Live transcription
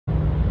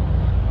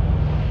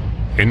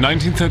In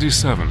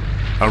 1937,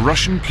 a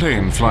Russian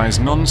plane flies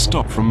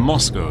non-stop from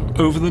Moscow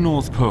over the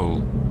North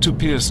Pole to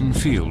Pearson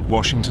Field,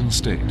 Washington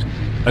State,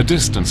 a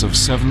distance of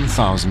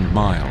 7,000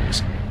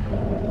 miles.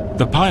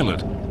 The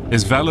pilot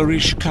is Valery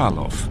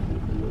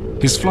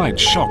Chkalov. His flight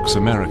shocks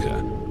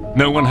America.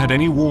 No one had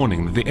any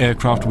warning that the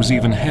aircraft was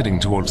even heading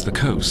towards the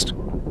coast.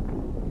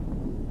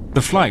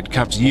 The flight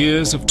caps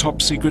years of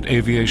top-secret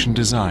aviation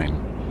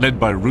design, led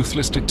by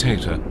ruthless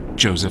dictator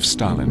Joseph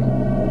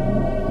Stalin.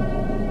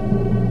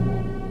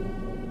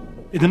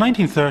 In the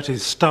 1930s,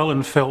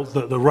 Stalin felt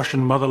that the Russian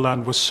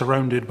motherland was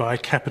surrounded by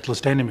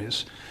capitalist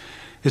enemies.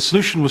 His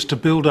solution was to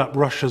build up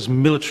Russia's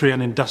military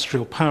and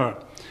industrial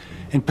power.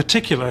 In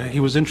particular, he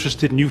was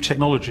interested in new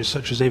technologies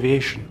such as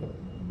aviation.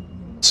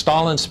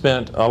 Stalin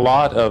spent a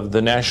lot of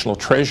the national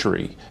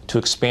treasury to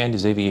expand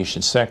his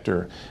aviation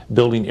sector,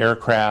 building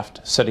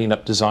aircraft, setting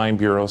up design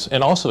bureaus,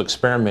 and also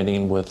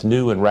experimenting with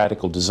new and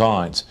radical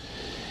designs.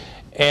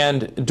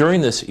 And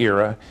during this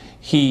era,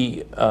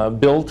 he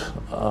built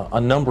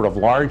a number of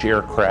large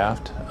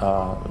aircraft,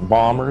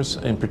 bombers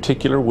in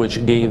particular,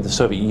 which gave the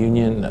Soviet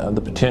Union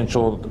the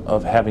potential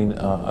of having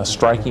a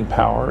striking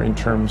power in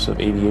terms of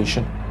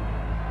aviation.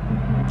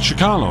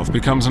 Chkalov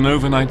becomes an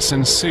overnight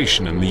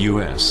sensation in the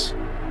US.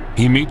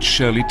 He meets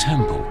Shirley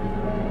Temple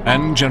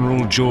and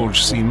General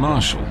George C.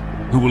 Marshall,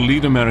 who will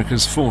lead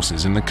America's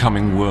forces in the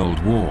coming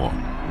World War.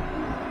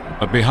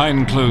 But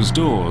behind closed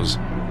doors,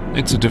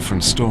 it's a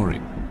different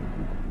story.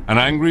 An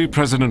angry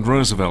President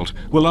Roosevelt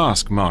will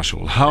ask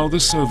Marshall how the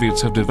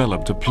Soviets have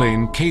developed a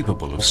plane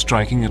capable of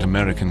striking at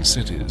American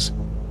cities.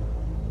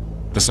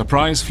 The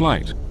surprise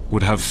flight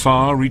would have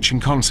far-reaching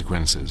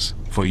consequences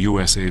for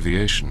US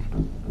aviation.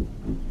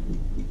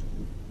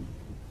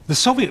 The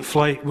Soviet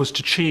flight was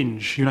to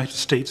change United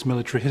States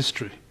military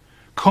history.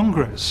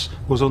 Congress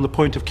was on the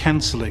point of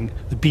cancelling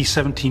the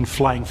B-17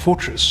 Flying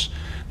Fortress,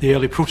 the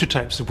early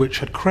prototypes of which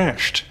had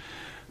crashed.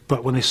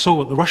 But when they saw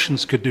what the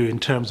Russians could do in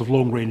terms of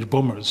long-range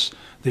bombers,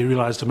 they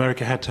realized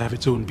America had to have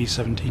its own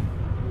B-17.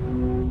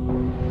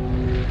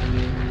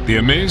 The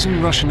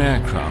amazing Russian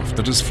aircraft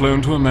that has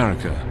flown to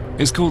America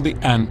is called the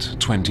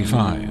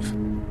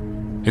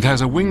Ant-25. It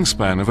has a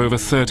wingspan of over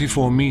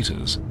 34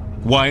 meters,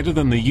 wider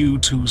than the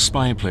U-2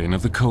 spy plane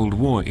of the Cold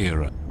War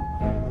era.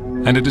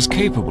 And it is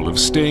capable of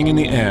staying in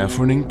the air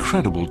for an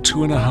incredible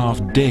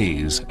 2.5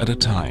 days at a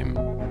time.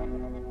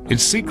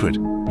 Its secret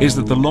is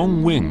that the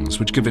long wings,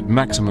 which give it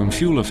maximum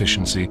fuel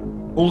efficiency,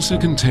 also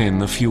contain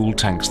the fuel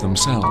tanks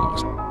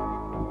themselves.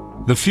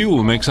 The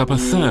fuel makes up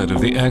 1/3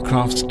 of the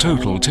aircraft's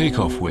total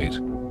takeoff weight.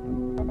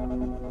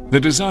 The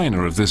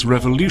designer of this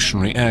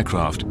revolutionary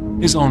aircraft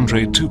is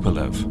Andrei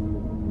Tupolev.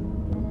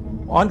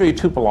 Andrei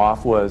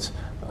Tupolev was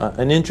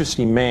an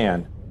interesting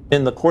man.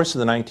 In the course of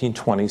the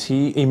 1920s,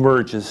 he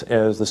emerges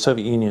as the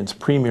Soviet Union's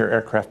premier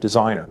aircraft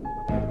designer.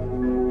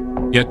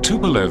 Yet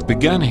Tupolev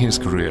began his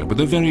career with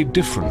a very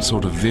different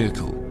sort of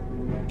vehicle.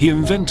 He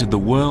invented the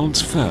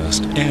world's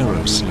first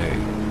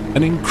aerosleigh,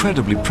 an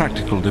incredibly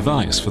practical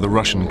device for the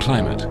Russian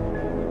climate.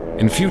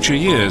 In future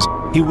years,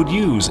 he would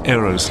use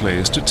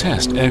aerosleighs to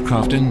test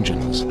aircraft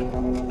engines.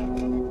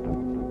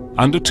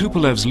 Under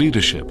Tupolev's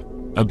leadership,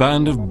 a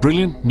band of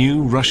brilliant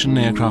new Russian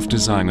aircraft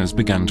designers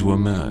began to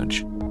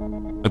emerge.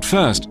 At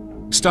first,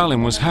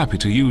 Stalin was happy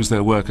to use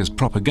their work as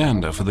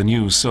propaganda for the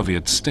new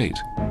Soviet state.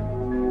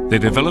 They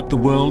developed the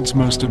world's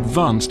most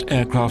advanced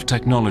aircraft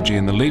technology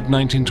in the late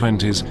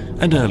 1920s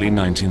and early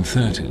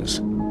 1930s.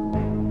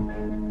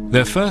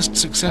 Their first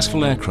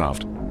successful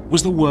aircraft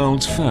was the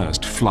world's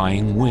first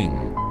flying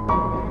wing.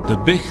 The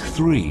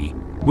Bich-3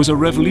 was a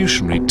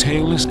revolutionary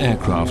tailless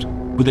aircraft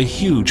with a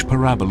huge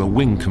parabola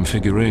wing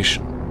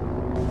configuration.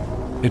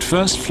 It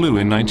first flew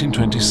in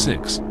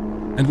 1926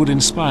 and would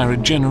inspire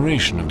a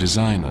generation of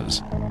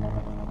designers.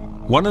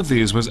 One of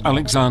these was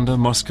Alexander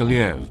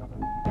Moskalev.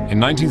 In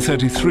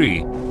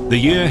 1933, the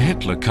year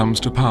Hitler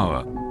comes to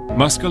power,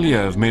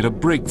 Moskalev made a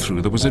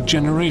breakthrough that was a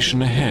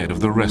generation ahead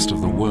of the rest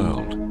of the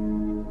world.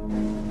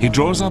 He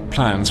draws up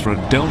plans for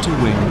a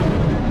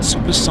delta-wing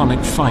supersonic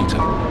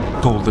fighter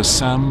called the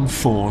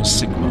Sam-4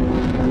 Sigma.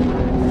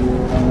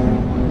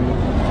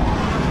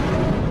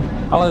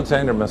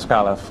 Alexander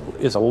Moskalev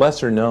is a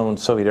lesser-known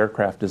Soviet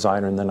aircraft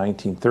designer in the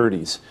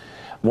 1930s.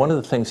 One of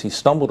the things he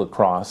stumbled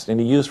across, and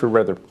he used for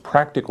rather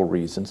practical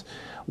reasons,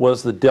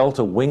 was the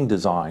delta wing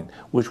design,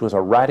 which was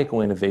a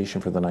radical innovation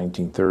for the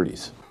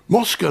 1930s.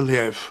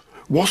 Moskalev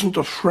wasn't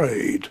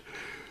afraid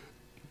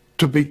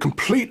to be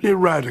completely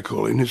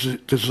radical in his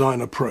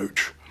design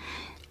approach.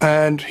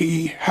 And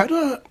he had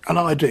an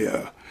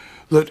idea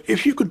that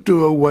if you could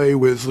do away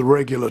with the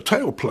regular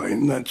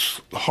tailplane,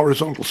 that's the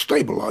horizontal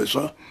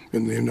stabilizer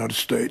in the United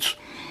States,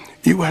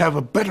 you would have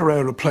a better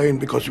aeroplane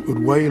because it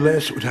would weigh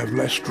less, it would have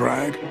less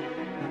drag.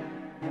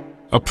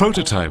 A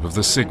prototype of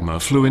the Sigma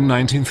flew in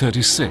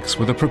 1936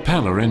 with a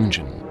propeller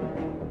engine.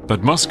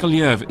 But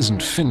Moskalev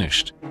isn't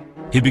finished.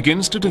 He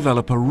begins to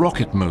develop a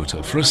rocket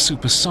motor for a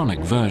supersonic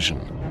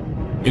version.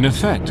 In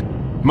effect,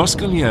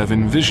 Moskalev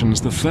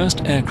envisions the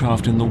first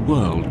aircraft in the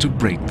world to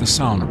break the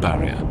sound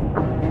barrier.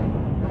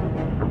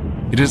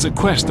 It is a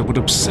quest that would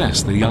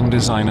obsess the young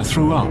designer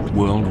throughout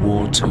World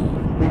War II.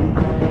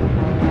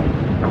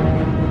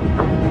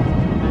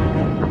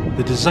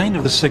 The design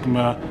of the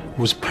Sigma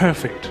was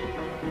perfect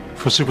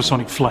for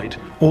supersonic flight.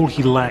 All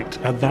he lacked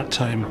at that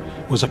time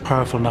was a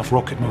powerful enough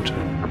rocket motor.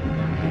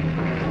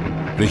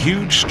 The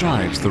huge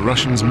strides the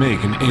Russians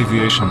make in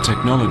aviation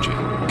technology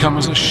come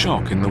as a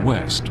shock in the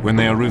West when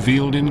they are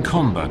revealed in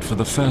combat for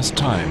the first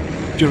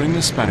time during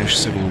the Spanish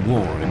Civil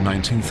War in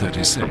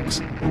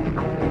 1936.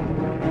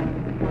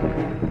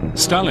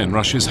 Stalin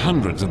rushes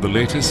hundreds of the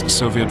latest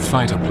Soviet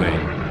fighter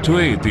plane to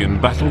aid the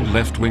embattled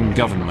left-wing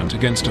government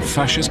against a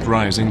fascist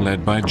rising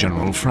led by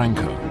General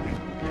Franco.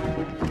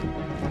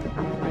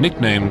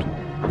 Nicknamed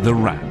the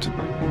Rat.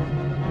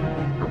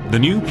 The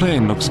new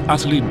plane looks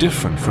utterly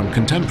different from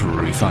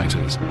contemporary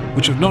fighters,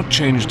 which have not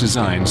changed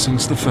design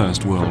since the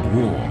First World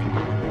War.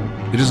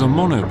 It is a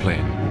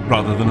monoplane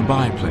rather than a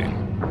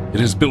biplane.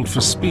 It is built for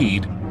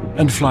speed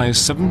and flies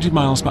 70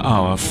 miles per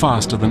hour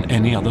faster than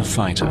any other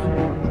fighter.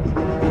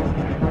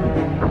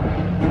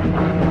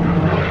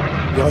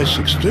 The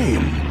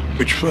I-16,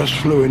 which first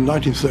flew in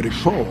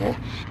 1934,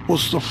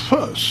 was the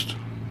first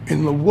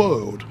in the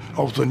world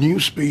of the new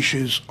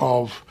species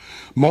of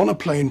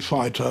monoplane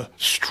fighter,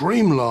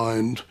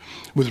 streamlined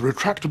with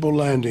retractable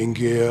landing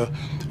gear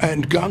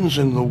and guns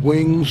in the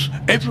wings.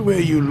 Everywhere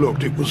you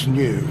looked, it was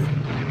new.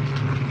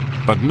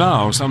 But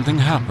now something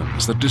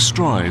happens that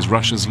destroys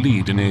Russia's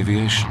lead in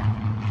aviation.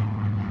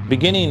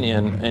 Beginning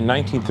in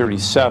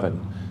 1937,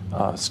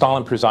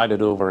 Stalin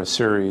presided over a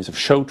series of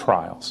show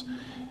trials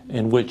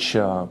in which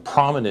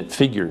prominent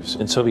figures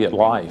in Soviet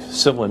life,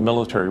 civil and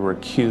military, were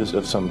accused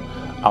of some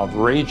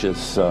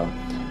outrageous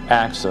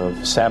acts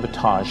of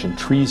sabotage and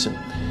treason.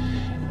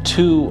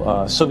 Two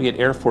Soviet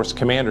Air Force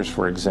commanders,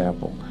 for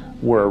example,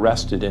 were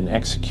arrested and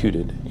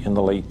executed in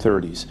the late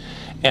 30s.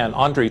 And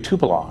Andrei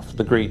Tupolev,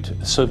 the great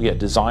Soviet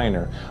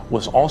designer,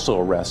 was also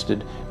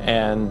arrested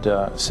and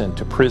sent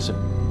to prison.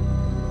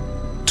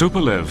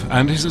 Tupolev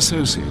and his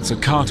associates are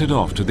carted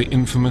off to the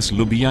infamous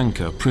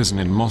Lubyanka prison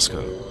in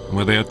Moscow,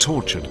 where they are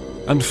tortured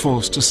and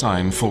forced to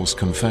sign false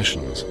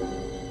confessions.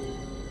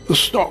 The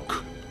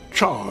stock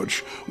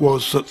charge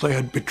was that they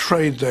had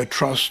betrayed their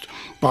trust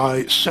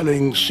by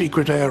selling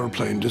secret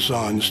aeroplane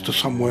designs to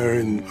somewhere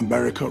in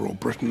America or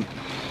Britain.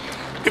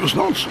 It was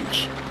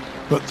nonsense,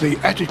 but the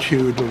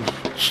attitude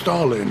of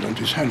Stalin and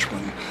his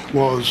henchmen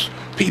was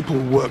people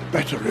work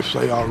better if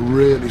they are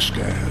really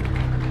scared.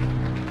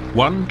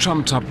 One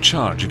trumped-up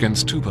charge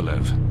against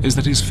Tupolev is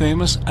that his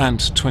famous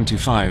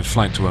Ant-25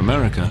 flight to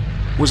America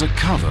was a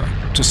cover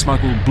to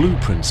smuggle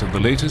blueprints of the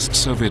latest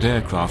Soviet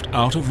aircraft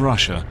out of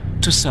Russia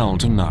to sell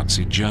to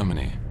Nazi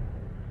Germany.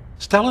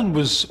 Stalin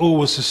was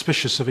always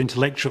suspicious of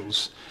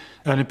intellectuals,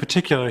 and in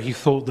particular he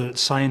thought that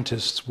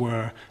scientists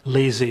were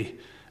lazy,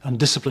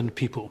 undisciplined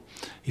people.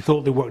 He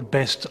thought they worked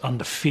best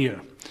under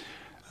fear.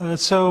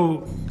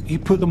 So he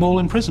put them all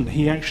in prison.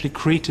 He actually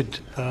created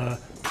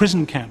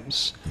prison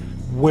camps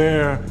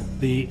where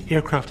the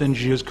aircraft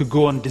engineers could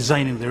go on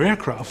designing their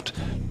aircraft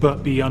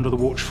but be under the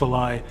watchful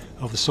eye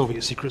of the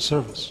Soviet Secret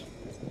Service.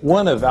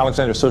 One of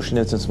Alexander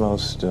Solzhenitsyn's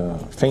most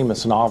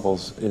famous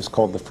novels is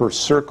called The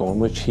First Circle, in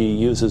which he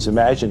uses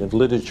imaginative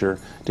literature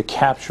to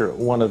capture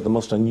one of the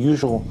most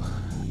unusual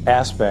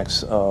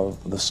aspects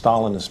of the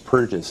Stalinist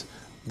purges,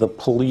 the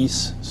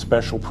police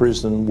special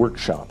prison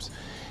workshops.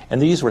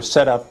 And these were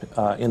set up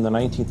in the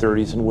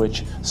 1930s, in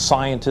which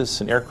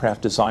scientists and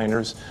aircraft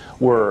designers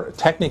were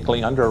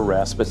technically under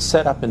arrest, but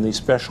set up in these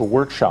special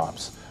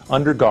workshops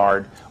under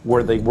guard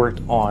where they worked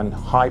on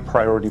high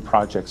priority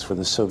projects for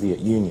the Soviet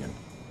Union.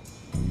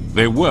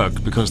 They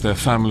work because their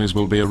families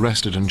will be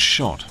arrested and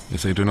shot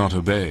if they do not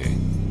obey.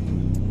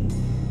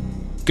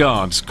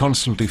 Guards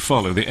constantly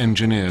follow the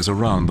engineers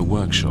around the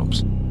workshops.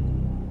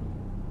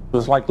 It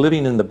was like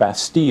living in the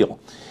Bastille.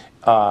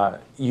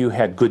 You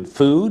had good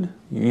food,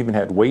 you even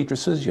had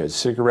waitresses, you had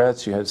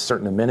cigarettes, you had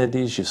certain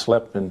amenities, you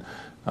slept in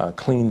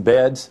clean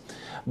beds,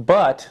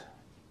 but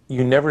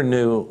you never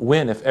knew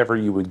when, if ever,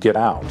 you would get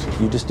out.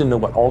 You just didn't know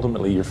what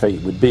ultimately your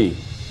fate would be.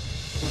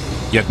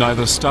 Yet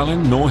neither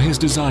Stalin nor his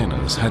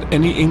designers had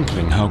any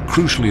inkling how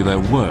crucially their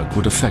work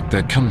would affect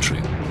their country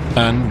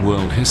and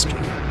world history.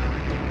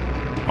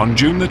 On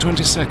June the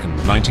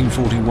 22nd,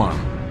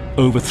 1941,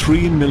 over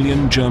 3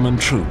 million German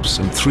troops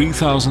and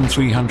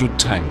 3,300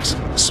 tanks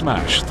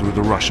smashed through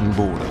the Russian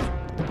border.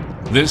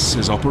 This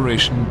is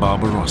Operation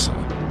Barbarossa,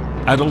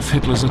 Adolf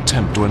Hitler's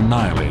attempt to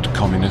annihilate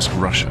communist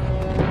Russia.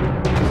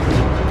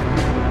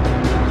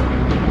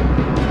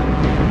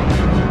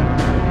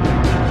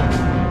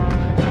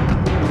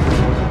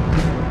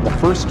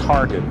 The first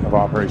target of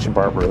Operation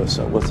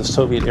Barbarossa was the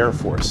Soviet Air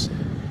Force.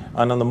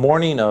 And on the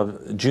morning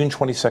of June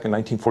 22nd,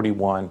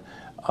 1941,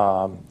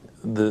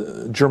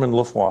 the German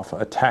Luftwaffe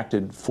attacked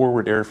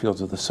forward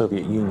airfields of the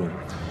Soviet Union,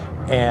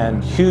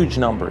 and huge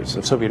numbers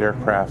of Soviet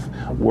aircraft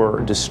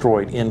were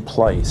destroyed in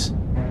place.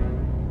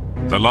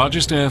 The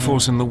largest air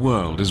force in the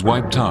world is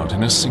wiped out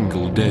in a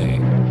single day.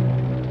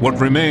 What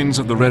remains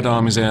of the Red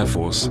Army's air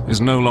force is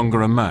no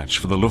longer a match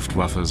for the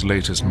Luftwaffe's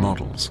latest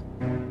models.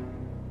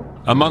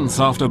 A month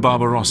after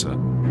Barbarossa,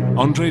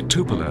 Andrei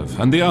Tupolev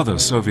and the other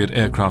Soviet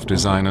aircraft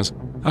designers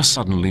are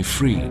suddenly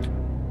freed.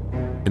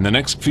 In the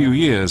next few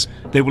years,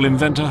 they will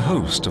invent a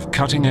host of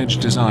cutting-edge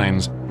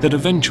designs that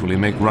eventually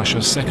make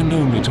Russia second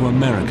only to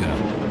America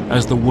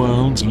as the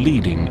world's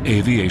leading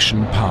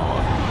aviation power.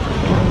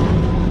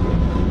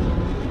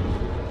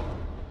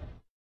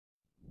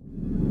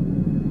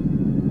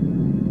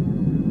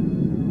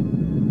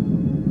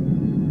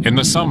 In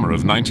the summer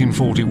of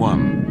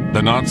 1941,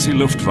 the Nazi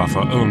Luftwaffe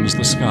owns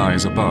the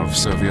skies above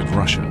Soviet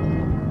Russia.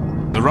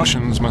 The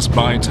Russians must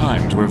buy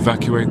time to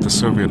evacuate the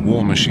Soviet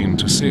war machine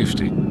to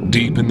safety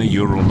deep in the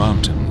Ural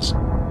Mountains.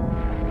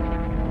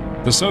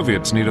 The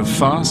Soviets need a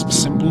fast,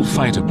 simple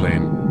fighter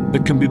plane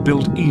that can be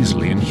built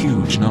easily in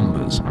huge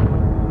numbers.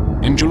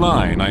 In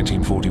July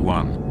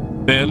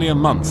 1941, barely a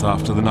month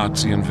after the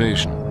Nazi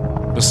invasion,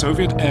 the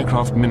Soviet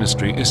Aircraft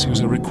Ministry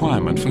issues a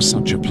requirement for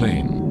such a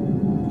plane.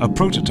 A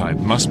prototype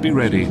must be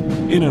ready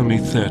in only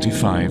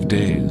 35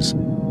 days.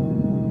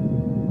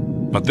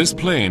 But this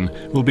plane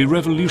will be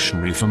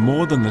revolutionary for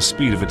more than the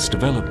speed of its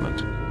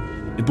development.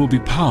 It will be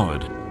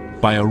powered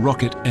by a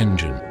rocket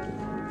engine.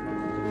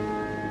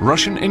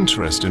 Russian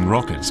interest in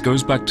rockets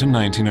goes back to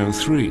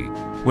 1903,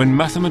 when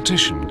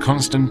mathematician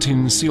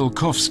Konstantin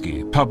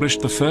Tsiolkovsky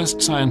published the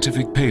first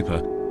scientific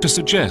paper to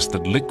suggest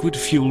that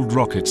liquid-fueled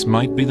rockets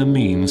might be the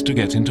means to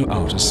get into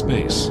outer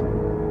space.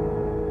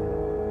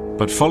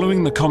 But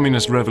following the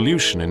Communist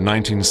Revolution in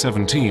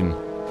 1917,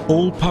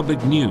 all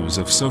public news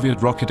of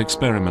Soviet rocket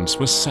experiments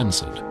was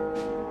censored.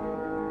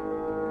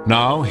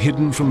 Now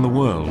hidden from the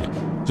world,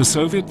 the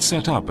Soviets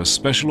set up a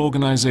special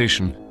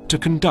organization to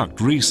conduct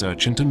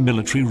research into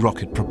military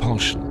rocket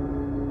propulsion.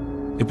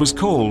 It was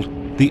called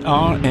the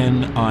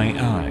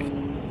RNII,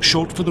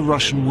 short for the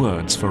Russian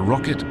words for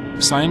Rocket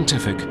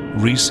Scientific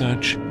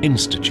Research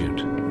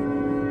Institute.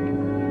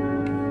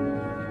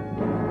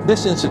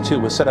 This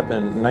institute was set up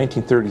in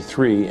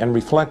 1933 and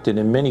reflected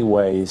in many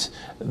ways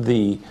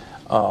the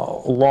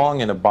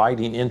long and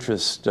abiding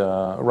interest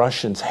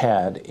Russians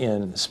had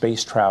in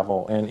space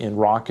travel and in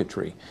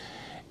rocketry.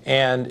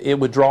 And it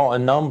would draw a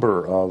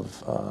number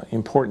of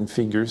important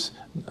figures,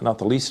 not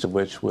the least of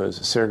which was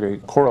Sergei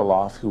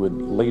Korolev, who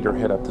would later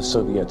head up the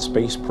Soviet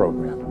space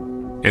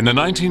program. In the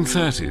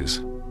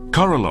 1930s,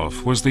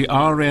 Korolev was the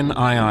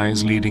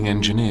RNII's leading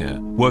engineer,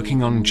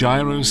 working on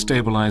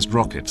gyro-stabilized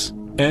rockets,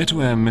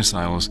 air-to-air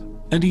missiles,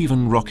 and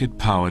even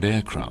rocket-powered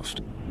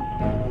aircraft.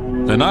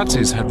 The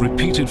Nazis had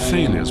repeated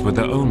failures with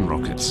their own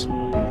rockets.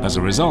 As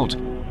a result,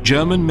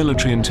 German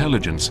military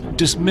intelligence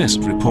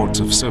dismissed reports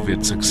of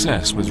Soviet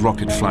success with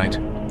rocket flight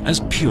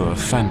as pure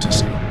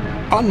fantasy.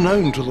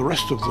 Unknown to the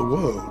rest of the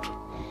world,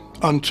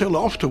 until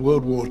after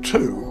World War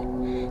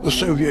II, the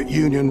Soviet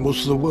Union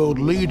was the world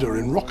leader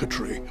in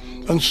rocketry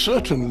and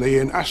certainly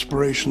in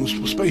aspirations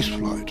for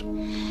spaceflight.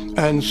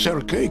 And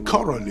Sergei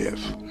Korolev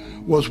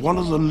was one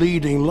of the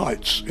leading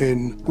lights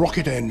in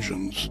rocket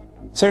engines.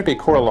 Sergei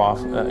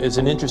Korolev is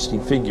an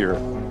interesting figure.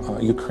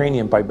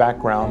 Ukrainian by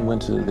background,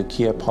 went to the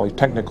Kiev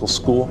Polytechnical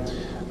School,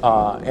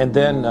 and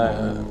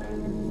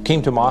then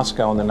came to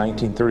Moscow in the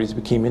 1930s,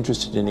 became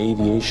interested in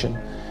aviation,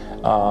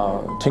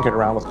 tinkered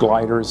around with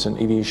gliders and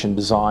aviation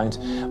designs,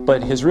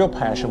 but his real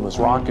passion was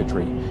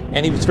rocketry,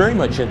 and he was very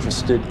much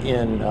interested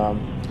in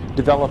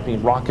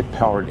developing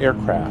rocket-powered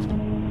aircraft.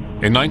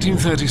 In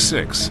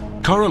 1936,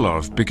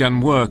 Korolev began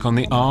work on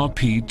the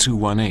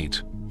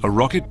RP-218, a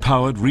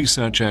rocket-powered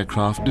research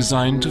aircraft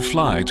designed to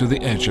fly to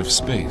the edge of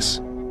space.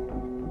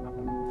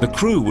 The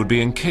crew would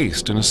be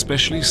encased in a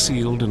specially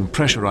sealed and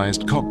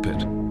pressurized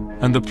cockpit,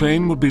 and the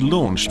plane would be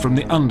launched from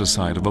the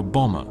underside of a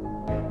bomber.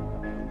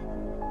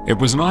 It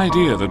was an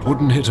idea that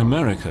wouldn't hit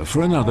America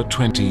for another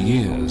 20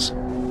 years.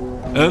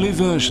 Early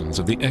versions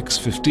of the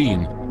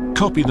X-15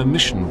 copy the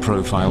mission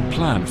profile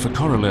planned for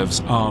Korolev's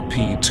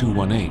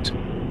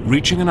RP-218,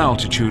 reaching an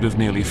altitude of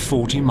nearly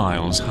 40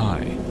 miles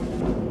high.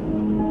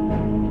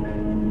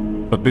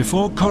 But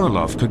before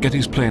Korolev could get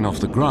his plane off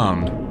the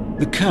ground,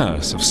 the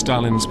curse of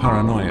Stalin's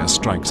paranoia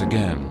strikes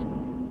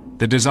again.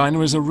 The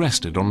designer is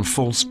arrested on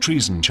false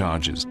treason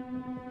charges.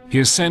 He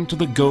is sent to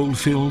the gold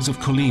fields of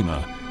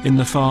Kolyma in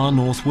the far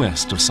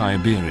northwest of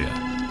Siberia.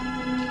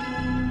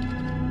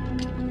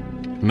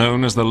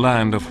 Known as the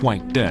land of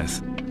White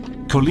Death,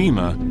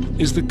 Kolyma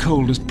is the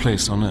coldest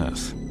place on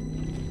Earth,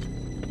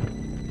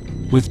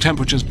 with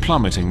temperatures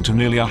plummeting to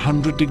nearly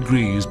 100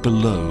 degrees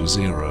below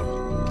zero.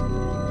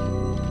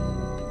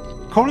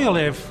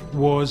 Korolev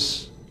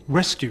was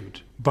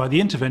rescued by the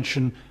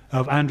intervention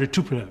of Andrei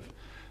Tupolev.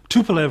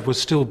 Tupolev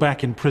was still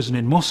back in prison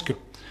in Moscow,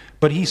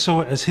 but he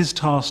saw it as his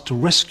task to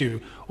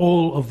rescue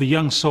all of the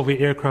young Soviet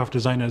aircraft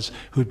designers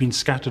who had been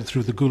scattered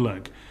through the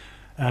Gulag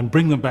and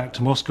bring them back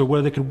to Moscow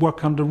where they could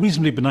work under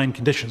reasonably benign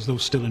conditions, though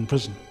still in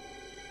prison.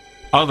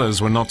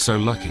 Others were not so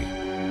lucky.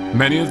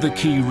 Many of the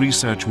key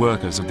research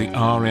workers of the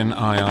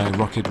RNII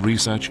Rocket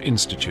Research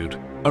Institute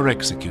are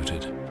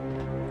executed.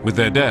 With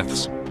their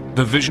deaths,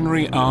 the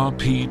visionary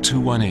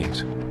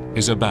RP-218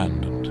 is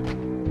abandoned.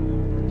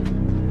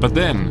 But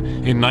then,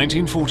 in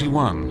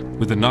 1941,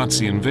 with the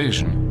Nazi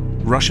invasion,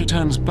 Russia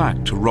turns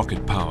back to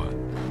rocket power.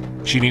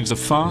 She needs a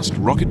fast,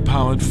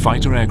 rocket-powered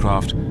fighter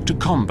aircraft to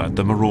combat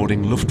the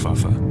marauding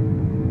Luftwaffe.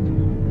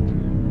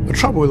 The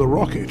trouble with a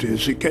rocket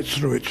is it gets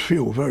through its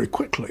fuel very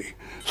quickly,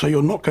 so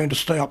you're not going to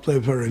stay up there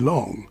very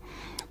long.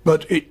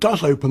 But it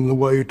does open the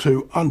way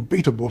to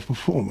unbeatable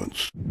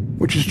performance,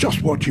 which is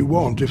just what you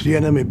want if the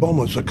enemy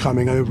bombers are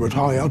coming over at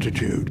high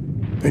altitude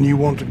and you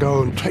want to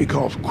go and take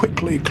off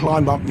quickly,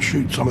 climb up and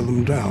shoot some of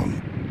them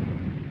down.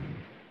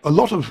 A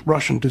lot of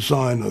Russian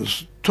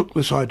designers took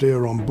this idea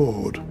on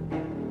board.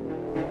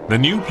 The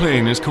new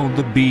plane is called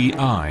the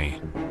BI.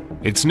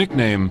 Its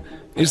nickname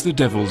is the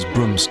Devil's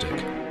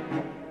Broomstick.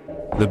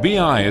 The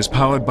BI is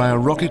powered by a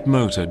rocket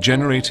motor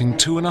generating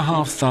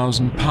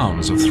 2,500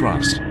 pounds of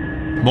thrust,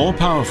 more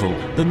powerful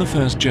than the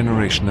first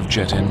generation of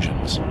jet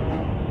engines.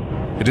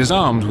 It is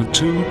armed with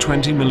two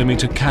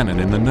 20mm cannon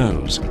in the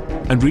nose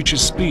and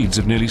reaches speeds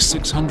of nearly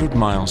 600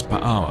 miles per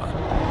hour.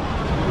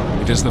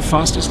 It is the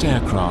fastest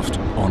aircraft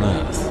on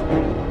Earth.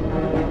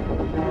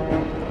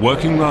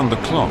 Working round the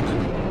clock,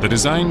 the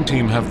design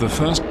team have the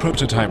first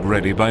prototype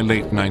ready by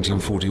late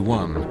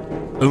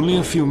 1941, only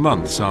a few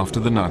months after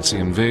the Nazi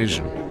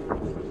invasion.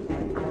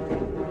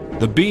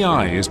 The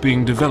BI is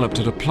being developed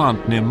at a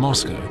plant near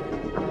Moscow,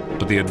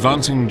 but the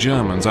advancing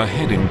Germans are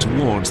heading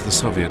towards the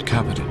Soviet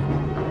capital.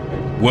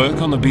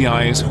 Work on the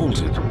BI is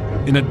halted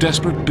in a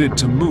desperate bid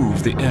to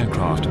move the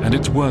aircraft and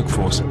its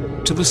workforce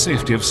to the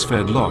safety of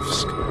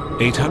Sverdlovsk,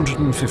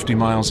 850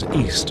 miles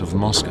east of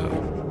Moscow.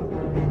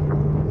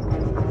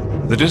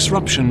 The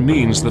disruption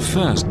means the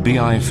first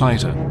BI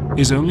fighter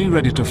is only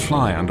ready to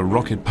fly under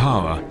rocket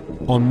power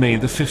on May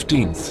the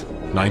 15th,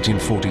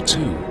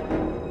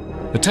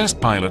 1942. The test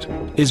pilot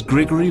is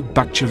Grigory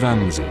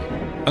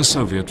Bakhchivandzhi, a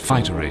Soviet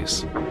fighter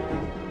ace.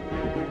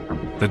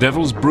 The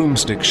Devil's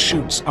Broomstick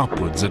shoots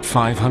upwards at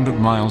 500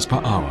 miles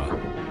per hour.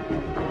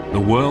 The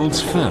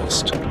world's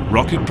first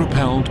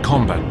rocket-propelled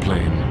combat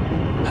plane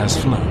has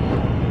flown.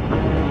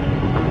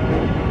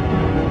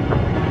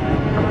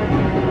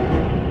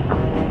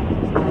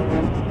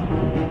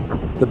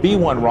 The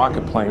B-1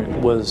 rocket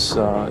plane was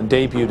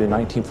debuted in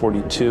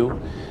 1942.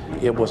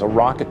 It was a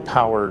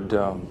rocket-powered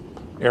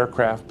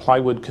aircraft,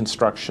 plywood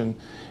construction.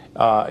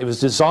 It was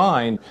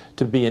designed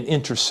to be an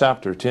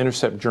interceptor, to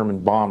intercept German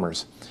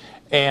bombers.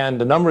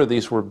 And a number of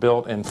these were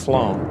built and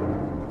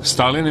flown.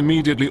 Stalin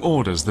immediately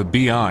orders the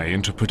BI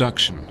into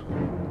production.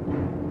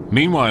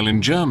 Meanwhile,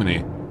 in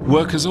Germany,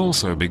 work has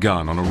also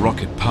begun on a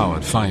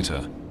rocket-powered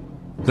fighter,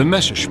 the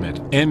Messerschmitt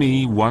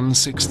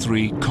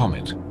Me-163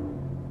 Comet.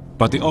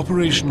 But the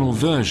operational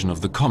version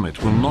of the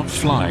Comet will not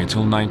fly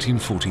till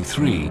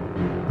 1943,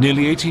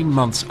 nearly 18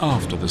 months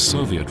after the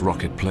Soviet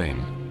rocket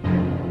plane.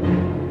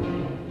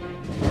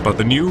 But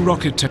the new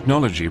rocket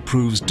technology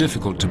proves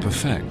difficult to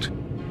perfect,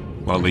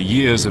 while the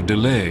years of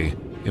delay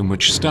in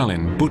which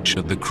Stalin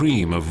butchered the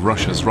cream of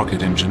Russia's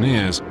rocket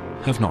engineers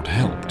have not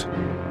helped.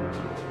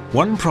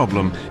 One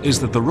problem is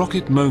that the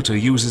rocket motor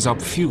uses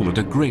up fuel at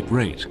a great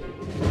rate.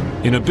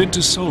 In a bid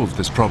to solve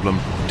this problem,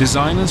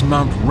 designers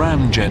mount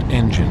ramjet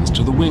engines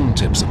to the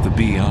wingtips of the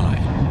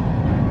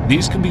BI.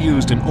 These can be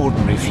used in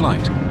ordinary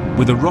flight,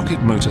 with the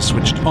rocket motor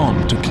switched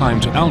on to climb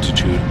to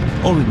altitude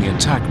or in the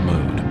attack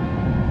mode.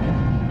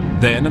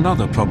 Then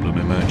another problem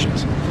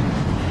emerges.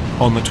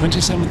 On the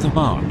 27th of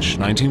March,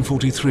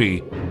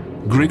 1943,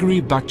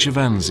 Grigory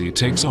Bakhchivandzhi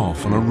takes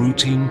off on a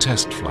routine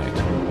test flight.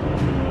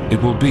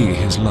 It will be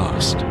his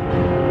last.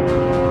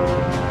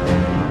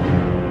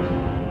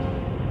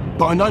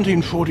 By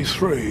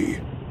 1943,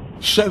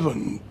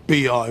 7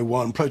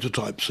 BI-1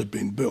 prototypes had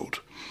been built.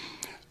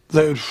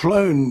 They had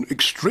flown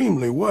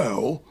extremely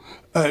well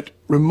at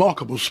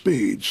remarkable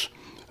speeds,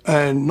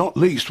 and not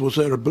least was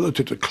their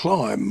ability to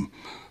climb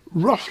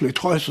roughly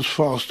twice as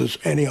fast as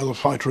any other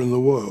fighter in the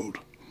world.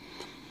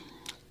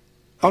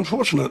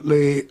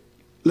 Unfortunately,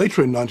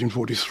 later in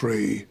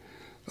 1943,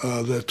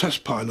 the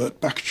test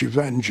pilot,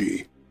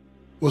 Bakhchivandzhi,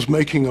 was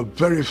making a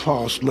very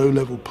fast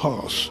low-level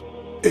pass.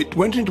 It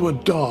went into a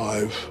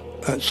dive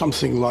at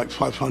something like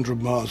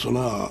 500 miles an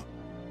hour,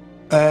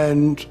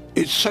 and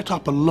it set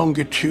up a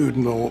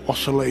longitudinal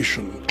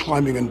oscillation,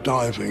 climbing and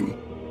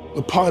diving.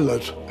 The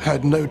pilot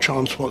had no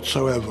chance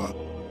whatsoever.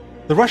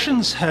 The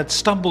Russians had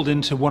stumbled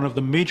into one of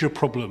the major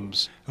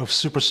problems of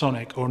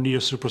supersonic or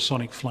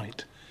near-supersonic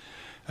flight.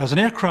 As an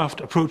aircraft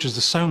approaches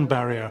the sound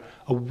barrier,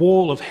 a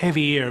wall of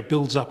heavy air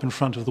builds up in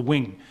front of the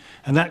wing,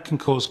 and that can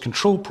cause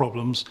control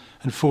problems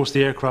and force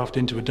the aircraft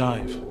into a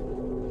dive.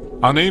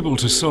 Unable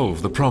to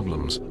solve the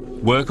problems,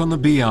 work on the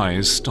BI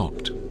is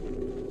stopped.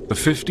 The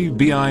 50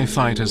 BI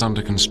fighters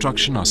under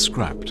construction are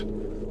scrapped.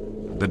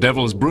 The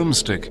Devil's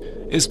Broomstick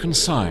is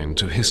consigned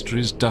to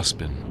history's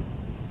dustbin.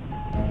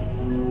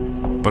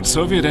 But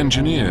Soviet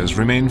engineers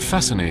remain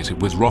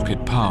fascinated with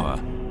rocket power.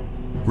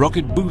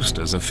 Rocket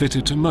boosters are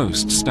fitted to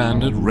most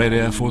standard Red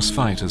Air Force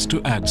fighters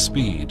to add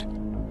speed.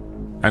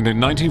 And in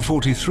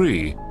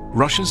 1943,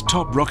 Russia's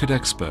top rocket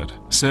expert,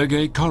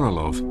 Sergei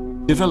Korolev,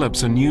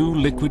 develops a new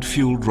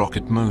liquid-fueled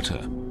rocket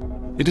motor.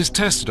 It is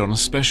tested on a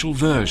special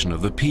version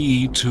of the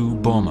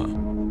PE-2 bomber.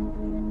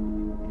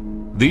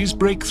 These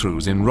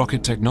breakthroughs in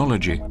rocket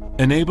technology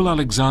enable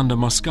Alexander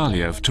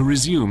Moskalev to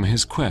resume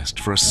his quest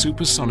for a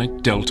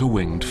supersonic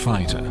delta-winged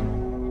fighter.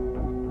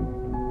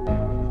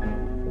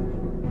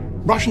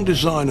 Russian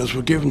designers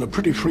were given a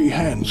pretty free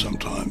hand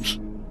sometimes.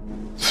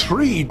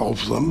 3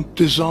 of them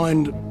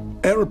designed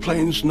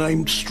aeroplanes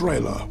named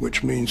Strela,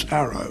 which means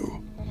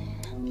arrow,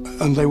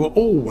 and they were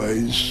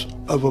always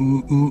of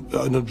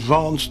an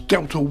advanced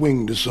delta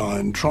wing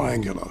design,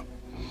 triangular.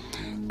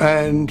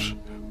 And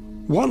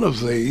one of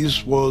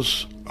these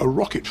was a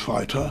rocket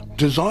fighter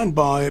designed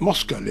by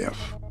Moskalev.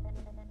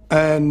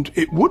 And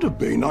it would have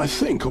been, I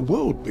think, a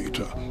world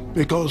beater,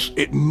 because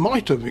it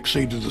might have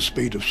exceeded the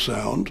speed of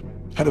sound,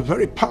 had a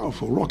very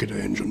powerful rocket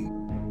engine.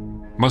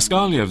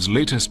 Moskalev's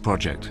latest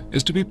project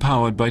is to be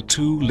powered by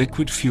 2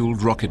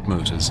 liquid-fueled rocket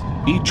motors,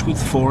 each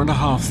with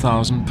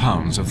 4,500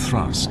 pounds of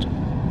thrust.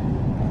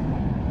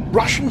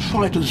 Russian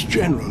fighters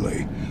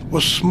generally were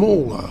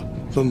smaller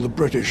than the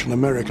British and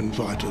American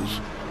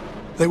fighters.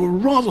 They were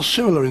rather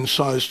similar in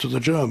size to the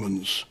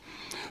Germans,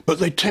 but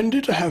they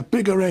tended to have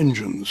bigger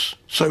engines,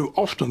 so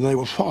often they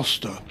were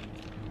faster.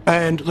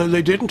 And though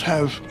they didn't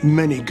have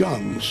many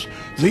guns,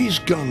 these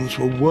guns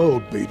were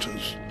world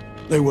beaters.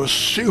 They were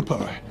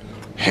super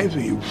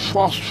heavy,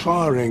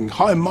 fast-firing,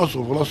 high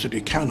muzzle velocity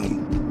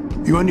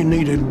cannon. You only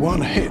needed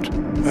 1 hit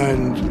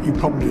and you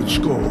probably had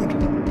scored.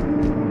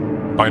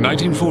 By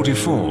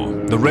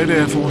 1944, the Red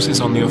Air Force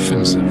is on the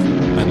offensive,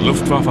 and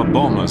Luftwaffe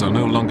bombers are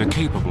no longer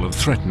capable of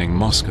threatening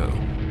Moscow.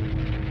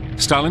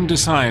 Stalin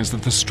decides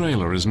that the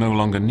Strela is no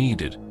longer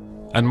needed,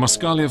 and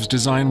Moskalev's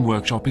design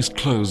workshop is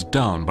closed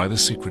down by the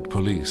secret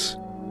police.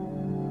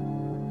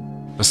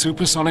 The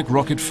supersonic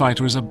rocket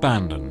fighter is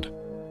abandoned,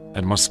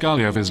 and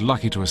Moskalev is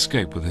lucky to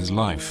escape with his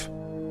life.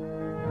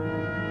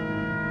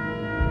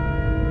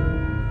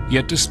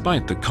 Yet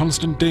despite the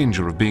constant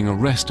danger of being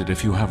arrested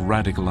if you have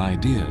radical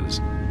ideas,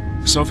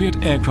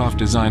 Soviet aircraft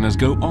designers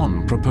go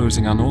on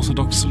proposing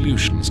unorthodox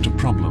solutions to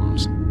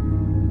problems.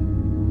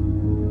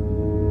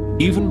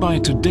 Even by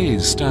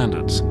today's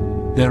standards,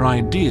 their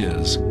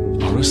ideas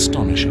are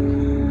astonishing.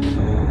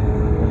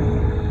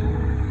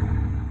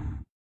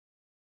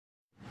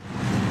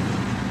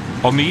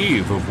 On the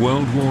eve of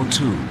World War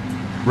II,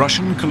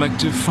 Russian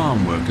collective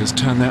farm workers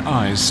turn their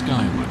eyes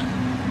skyward.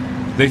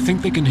 They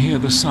think they can hear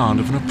the sound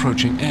of an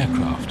approaching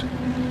aircraft,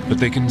 but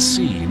they can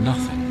see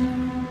nothing.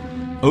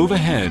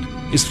 Overhead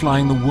is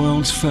flying the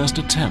world's first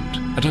attempt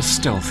at a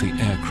stealthy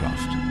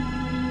aircraft.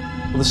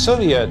 Well, the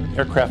Soviet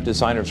aircraft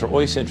designers are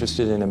always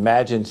interested in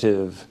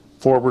imaginative,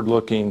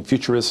 forward-looking,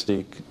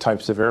 futuristic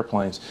types of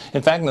airplanes.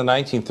 In fact, in the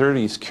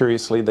 1930s,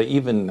 curiously, they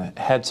even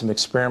had some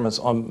experiments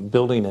on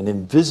building an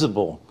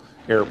invisible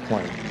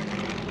airplane.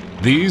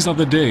 These are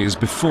the days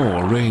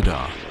before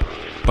radar,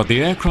 but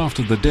the aircraft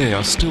of the day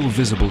are still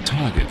visible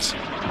targets.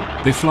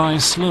 They fly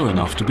slow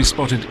enough to be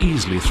spotted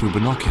easily through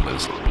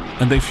binoculars,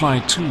 and they fly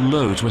too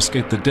low to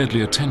escape the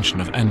deadly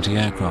attention of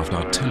anti-aircraft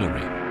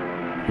artillery.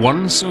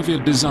 One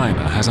Soviet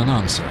designer has an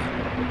answer.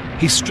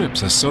 He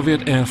strips a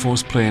Soviet Air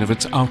Force plane of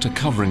its outer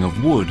covering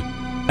of wood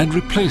and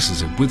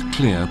replaces it with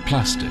clear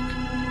plastic.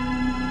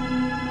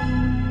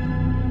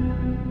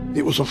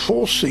 It was a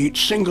 4-seat,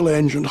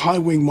 single-engined,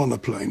 high-wing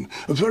monoplane,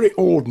 a very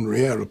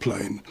ordinary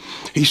aeroplane.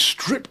 He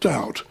stripped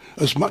out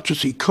as much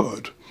as he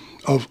could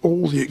of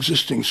all the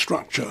existing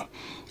structure,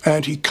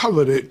 and he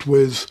covered it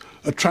with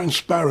a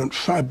transparent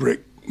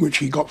fabric which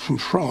he got from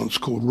France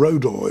called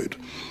rhodoid,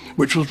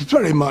 which was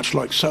very much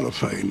like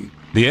cellophane.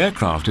 The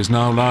aircraft is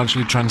now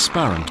largely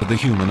transparent to the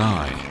human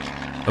eye.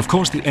 Of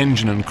course, the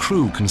engine and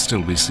crew can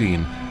still be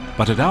seen,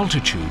 but at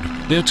altitude,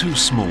 they're too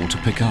small to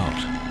pick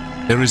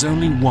out. There is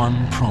only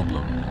one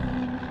problem.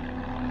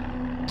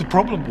 The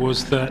problem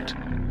was that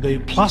the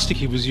plastic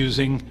he was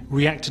using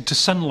reacted to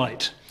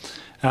sunlight,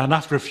 and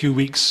after a few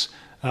weeks,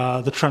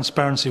 the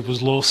transparency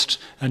was lost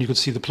and you could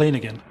see the plane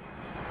again.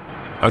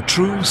 A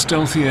true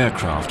stealthy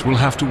aircraft will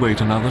have to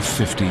wait another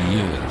 50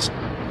 years.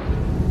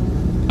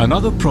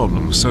 Another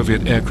problem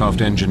Soviet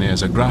aircraft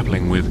engineers are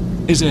grappling with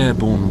is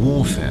airborne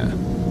warfare.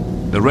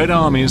 The Red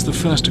Army is the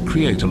first to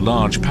create a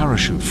large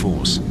parachute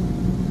force.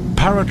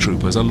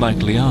 Paratroopers are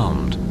lightly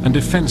armed and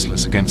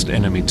defenseless against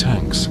enemy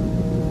tanks.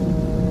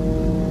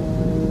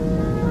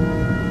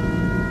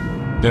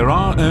 There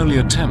are early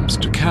attempts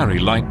to carry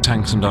light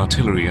tanks and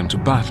artillery into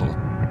battle,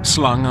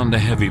 slung under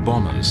heavy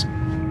bombers,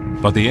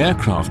 but the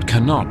aircraft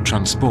cannot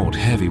transport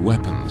heavy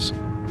weapons.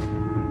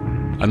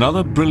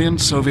 Another brilliant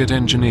Soviet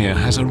engineer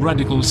has a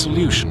radical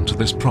solution to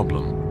this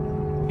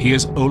problem. He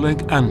is Oleg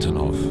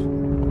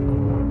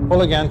Antonov.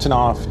 Oleg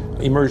Antonov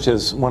emerged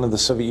as one of the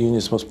Soviet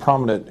Union's most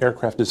prominent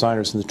aircraft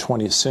designers in the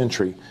 20th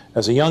century.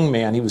 As a young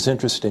man, he was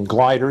interested in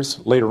gliders.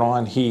 Later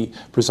on, he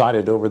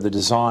presided over the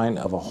design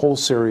of a whole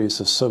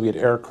series of Soviet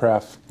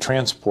aircraft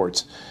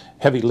transports,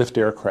 heavy lift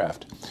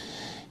aircraft.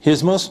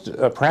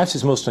 Perhaps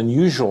his most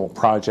unusual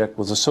project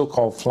was a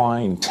so-called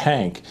flying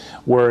tank,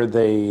 where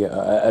they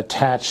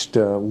attached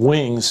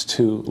wings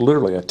to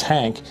literally a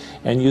tank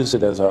and used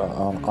it as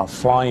a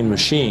flying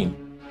machine.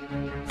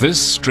 This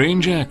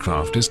strange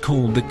aircraft is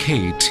called the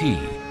KT,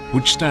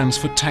 which stands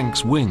for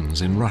Tank's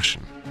Wings in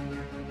Russian.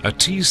 A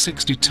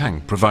T-60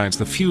 tank provides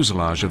the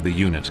fuselage of the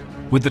unit,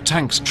 with the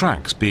tank's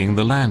tracks being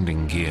the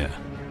landing gear.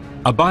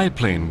 A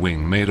biplane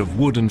wing made of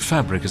wood and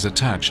fabric is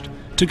attached,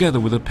 together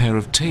with a pair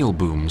of tail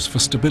booms for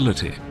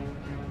stability.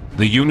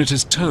 The unit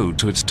is towed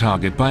to its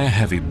target by a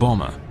heavy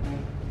bomber.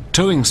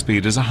 Towing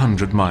speed is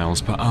 100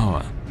 miles per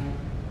hour.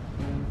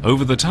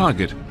 Over the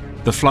target,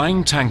 the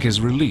flying tank is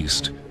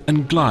released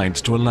and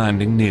glides to a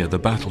landing near the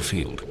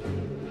battlefield.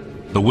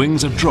 The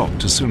wings are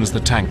dropped as soon as the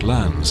tank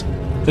lands.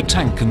 The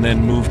tank can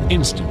then move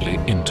instantly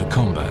into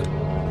combat.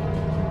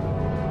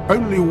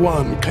 Only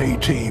one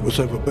KT was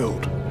ever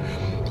built,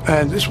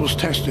 and this was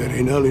tested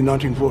in early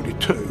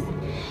 1942.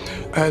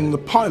 And the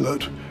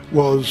pilot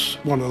was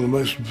one of the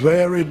most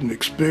varied and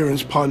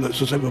experienced pilots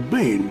there's ever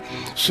been,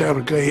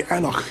 Sergei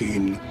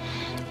Anokhin.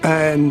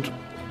 And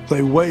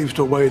they waved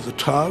away the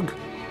tug.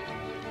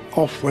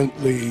 Off went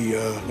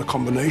the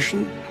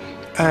combination,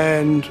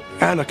 and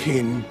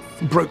Anokhin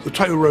broke the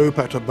tow rope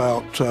at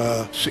about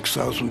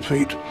 6,000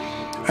 feet,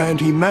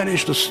 and he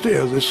managed to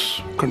steer this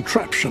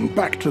contraption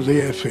back to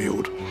the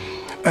airfield.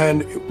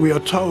 And we are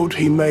told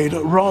he made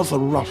a rather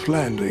rough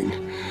landing.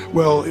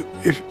 Well,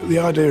 if the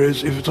idea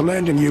is, if it's a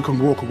landing you can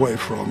walk away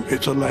from,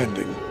 it's a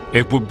landing.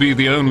 It would be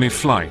the only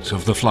flight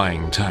of the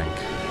flying tank.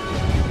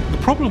 The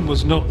problem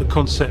was not the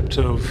concept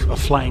of a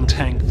flying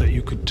tank that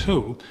you could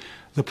tow.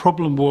 The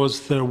problem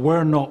was there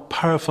were not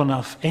powerful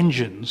enough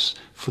engines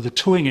for the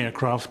towing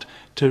aircraft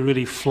to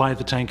really fly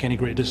the tank any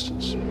great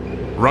distance.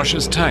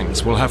 Russia's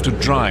tanks will have to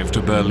drive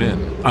to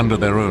Berlin under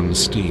their own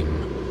steam.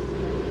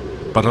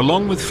 But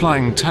along with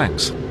flying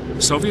tanks,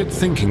 Soviet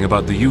thinking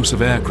about the use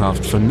of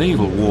aircraft for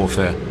naval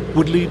warfare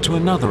would lead to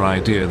another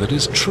idea that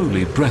is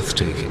truly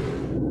breathtaking.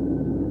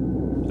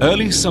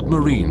 Early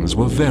submarines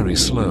were very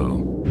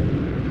slow.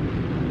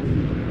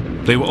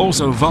 They were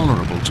also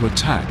vulnerable to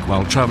attack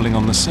while traveling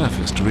on the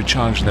surface to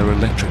recharge their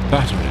electric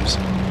batteries.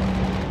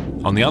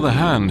 On the other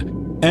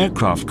hand,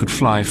 aircraft could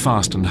fly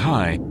fast and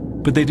high,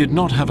 but they did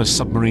not have a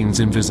submarine's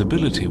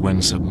invisibility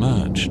when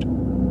submerged.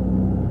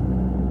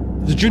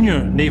 The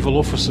junior naval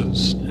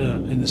officers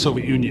in the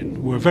Soviet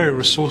Union were very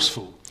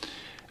resourceful.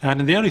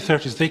 And in the early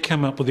 30s, they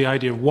came up with the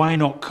idea of why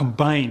not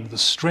combine the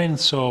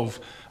strengths of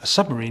a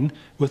submarine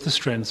with the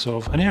strengths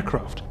of an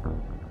aircraft.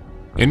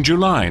 In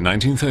July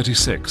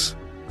 1936,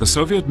 the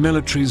Soviet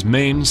military's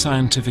main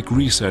scientific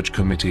research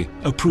committee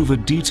approved a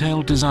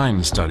detailed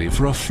design study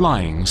for a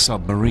flying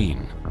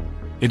submarine.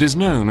 It is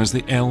known as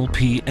the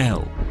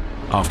LPL,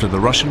 after the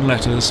Russian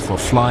letters for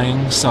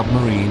Flying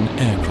Submarine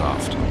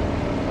Aircraft.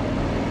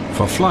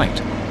 For flight,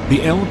 the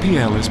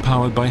LPL is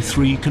powered by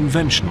 3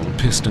 conventional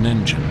piston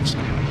engines.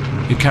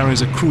 It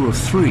carries a crew of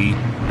 3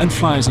 and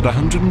flies at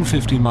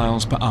 150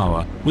 miles per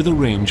hour with a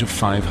range of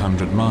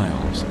 500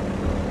 miles.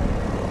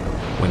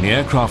 When the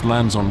aircraft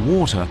lands on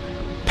water,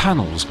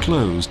 panels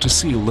close to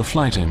seal the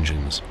flight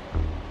engines.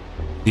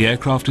 The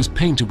aircraft is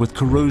painted with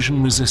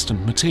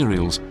corrosion-resistant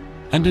materials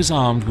and is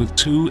armed with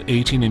 2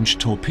 18-inch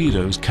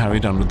torpedoes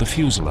carried under the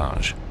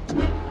fuselage.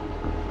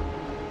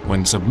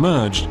 When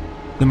submerged,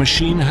 the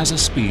machine has a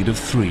speed of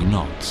 3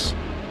 knots.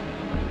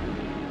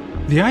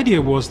 The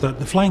idea was that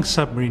the flying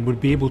submarine would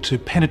be able to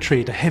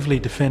penetrate a heavily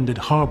defended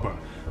harbour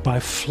by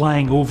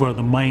flying over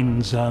the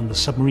mines and the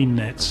submarine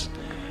nets,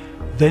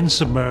 then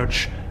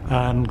submerge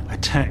and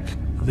attack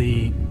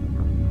the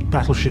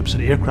battleships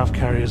and aircraft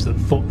carriers that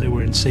thought they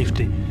were in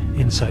safety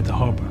inside the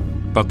harbour.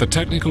 But the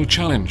technical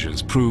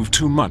challenges proved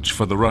too much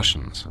for the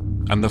Russians,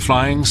 and the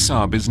flying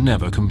sub is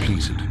never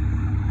completed.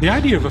 The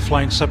idea of a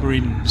flying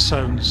submarine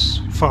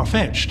sounds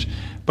far-fetched,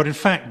 but in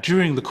fact,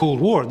 during the Cold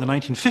War in the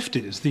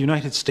 1950s, the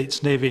United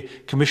States Navy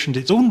commissioned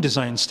its own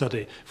design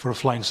study for a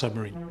flying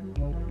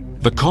submarine.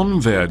 The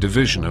Convair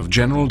division of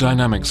General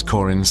Dynamics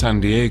Corps in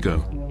San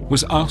Diego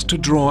was asked to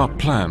draw up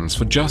plans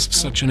for just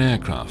such an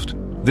aircraft,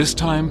 this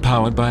time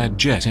powered by a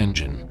jet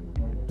engine.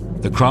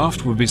 The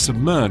craft would be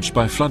submerged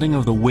by flooding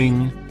of the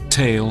wing,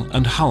 tail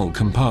and hull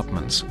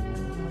compartments.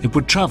 It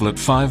would travel at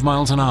 5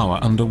 miles an hour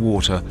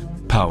underwater,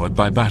 powered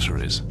by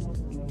batteries.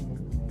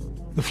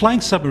 The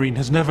flying submarine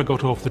has never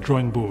got off the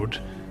drawing board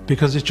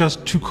because it's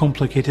just too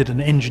complicated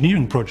an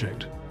engineering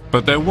project.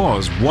 But there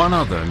was one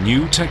other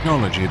new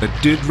technology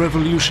that did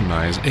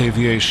revolutionize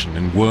aviation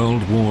in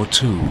World War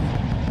II.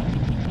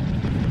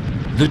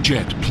 The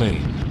jet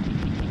plane.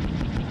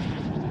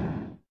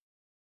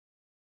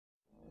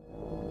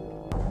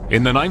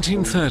 In the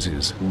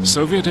 1930s,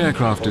 Soviet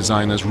aircraft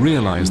designers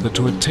realized that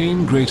to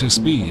attain greater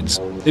speeds,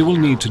 they will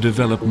need to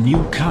develop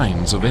new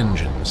kinds of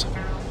engines.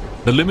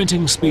 The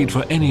limiting speed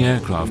for any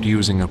aircraft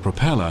using a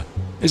propeller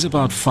is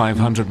about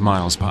 500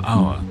 miles per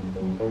hour.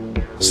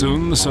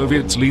 Soon the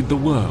Soviets lead the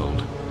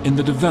world in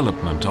the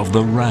development of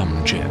the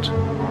ramjet.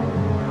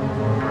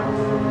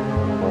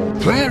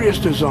 Various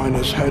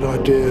designers had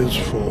ideas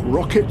for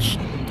rockets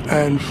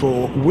and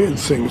for weird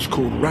things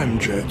called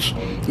ramjets.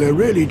 They're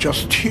really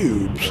just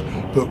tubes,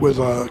 but with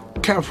a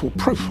careful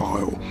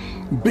profile,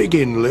 big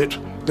inlet,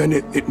 then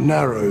it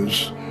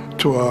narrows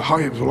to a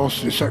high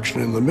velocity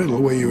section in the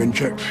middle where you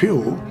inject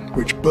fuel,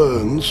 which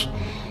burns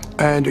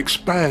and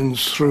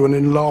expands through an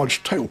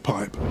enlarged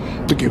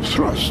tailpipe to give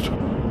thrust.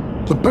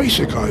 The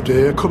basic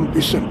idea couldn't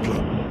be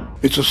simpler.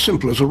 It's as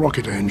simple as a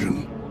rocket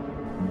engine.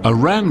 A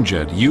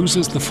ramjet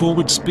uses the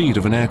forward speed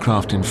of an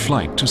aircraft in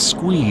flight to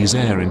squeeze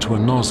air into a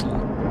nozzle.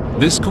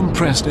 This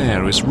compressed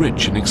air is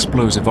rich in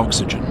explosive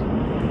oxygen.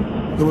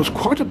 There was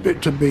quite a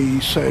bit to be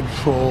said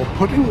for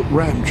putting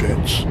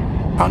ramjets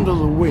under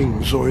the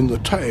wings or in the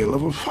tail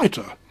of a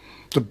fighter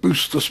to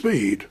boost the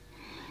speed.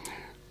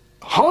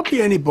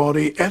 Hardly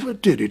anybody ever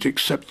did it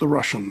except the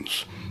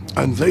Russians,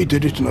 and they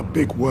did it in a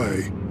big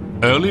way.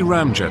 Early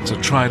ramjets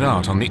are tried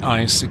out on the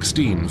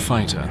I-16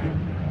 fighter.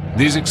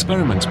 These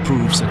experiments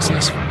prove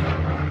successful.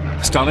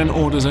 Stalin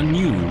orders a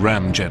new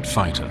ramjet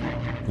fighter.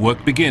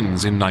 Work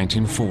begins in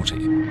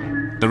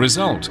 1940. The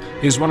result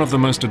is one of the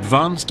most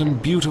advanced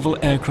and beautiful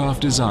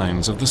aircraft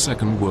designs of the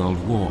Second World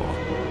War.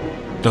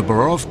 The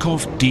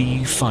Borovkov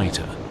D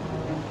fighter.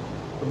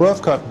 The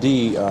Borovkov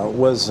D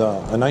was a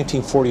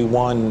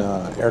 1941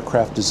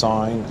 aircraft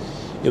design.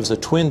 It was a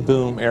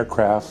twin-boom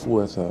aircraft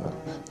with a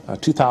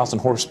 2,000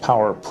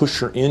 horsepower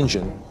pusher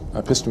engine,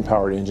 a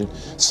piston-powered engine,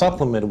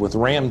 supplemented with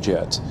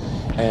ramjets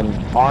and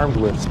armed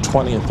with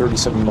 20 and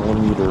 37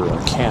 millimeter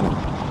cannon.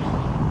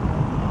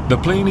 The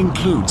plane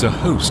includes a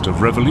host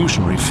of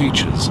revolutionary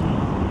features.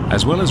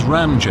 As well as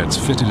ramjets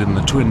fitted in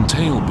the twin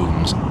tail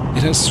booms,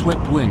 it has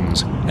swept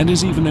wings and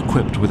is even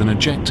equipped with an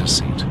ejector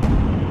seat.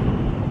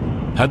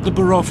 Had the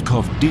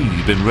Borovkov D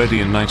been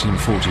ready in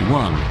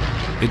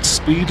 1941, its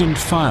speed and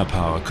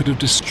firepower could have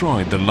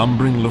destroyed the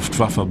lumbering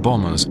Luftwaffe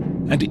bombers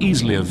and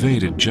easily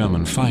evaded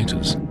German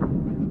fighters.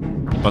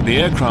 But the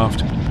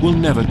aircraft will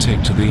never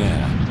take to the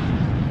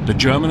air. The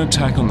German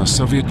attack on the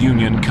Soviet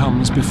Union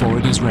comes before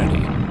it is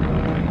ready.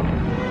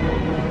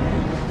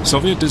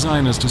 Soviet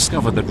designers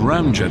discovered that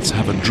ramjets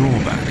have a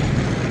drawback: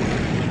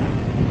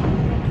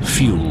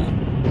 fuel.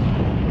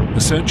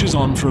 The search is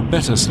on for a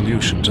better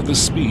solution to the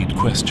speed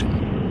question.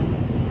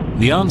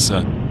 The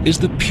answer is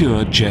the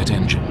pure jet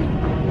engine.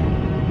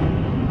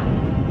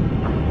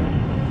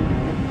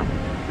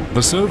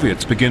 The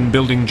Soviets begin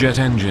building jet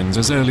engines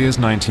as early as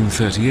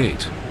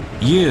 1938,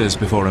 years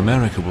before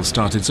America will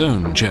start its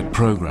own jet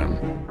program.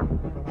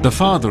 The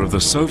father of the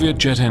Soviet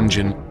jet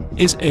engine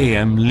is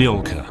A.M.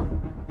 Lyulka.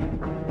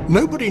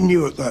 Nobody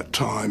knew at that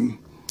time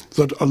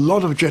that a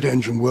lot of jet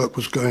engine work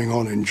was going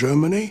on in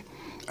Germany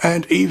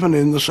and even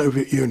in the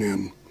Soviet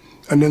Union.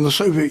 And in the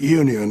Soviet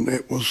Union,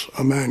 it was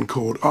a man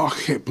called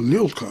Arkhip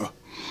Lyulka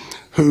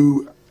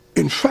who,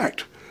 in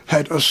fact,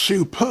 had a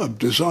superb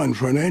design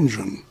for an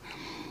engine.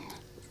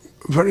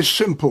 Very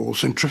simple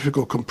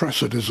centrifugal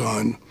compressor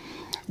design,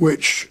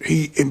 which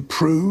he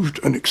improved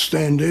and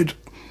extended,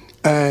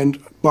 and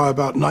by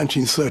about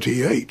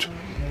 1938,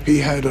 he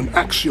had an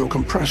axial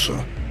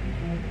compressor.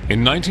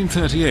 In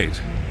 1938,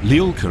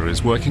 Lyulka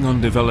is working on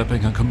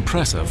developing a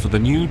compressor for the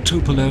new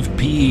Tupolev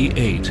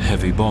PE-8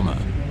 heavy bomber.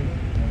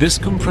 This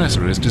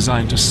compressor is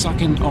designed to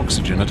suck in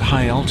oxygen at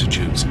high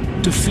altitudes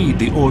to feed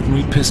the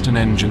ordinary piston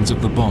engines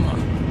of the bomber.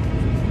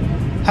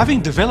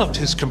 Having developed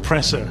his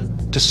compressor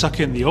to suck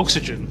in the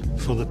oxygen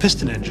for the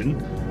piston engine,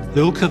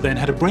 Lyulka then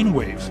had a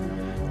brainwave.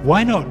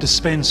 Why not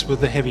dispense with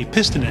the heavy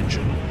piston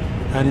engine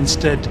and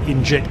instead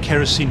inject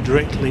kerosene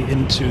directly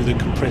into the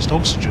compressed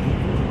oxygen?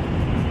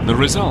 The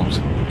result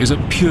is a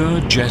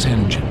pure jet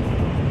engine.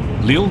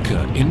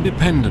 Lyulka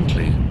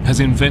independently has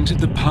invented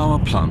the power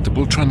plant that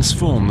will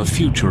transform the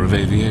future of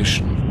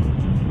aviation.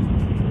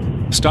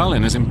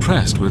 Stalin is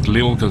impressed with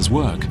Lyulka's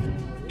work.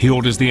 He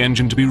orders the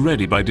engine to be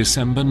ready by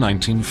December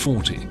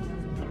 1940.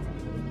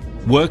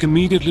 Work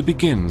immediately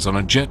begins on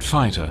a jet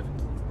fighter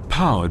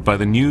powered by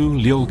the new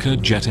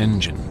Lyulka jet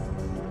engine.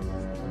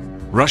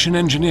 Russian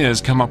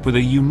engineers come up with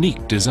a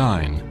unique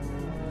design.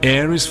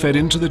 Air is fed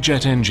into the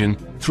jet engine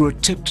through a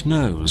tipped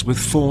nose with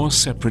 4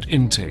 separate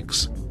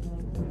intakes.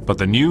 But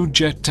the new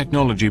jet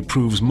technology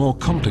proves more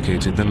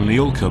complicated than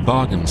Lyulka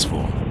bargains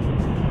for.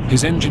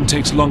 His engine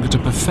takes longer to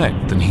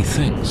perfect than he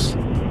thinks.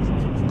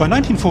 By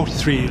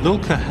 1943,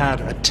 Lyulka had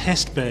a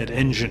test bed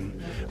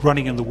engine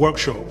running in the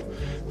workshop,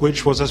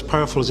 which was as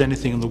powerful as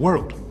anything in the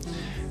world.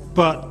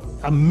 But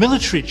a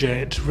military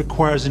jet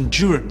requires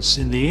endurance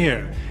in the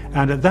air,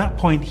 and at that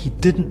point he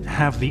didn't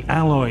have the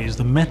alloys,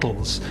 the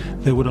metals,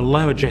 that would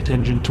allow a jet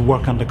engine to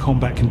work under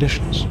combat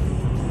conditions.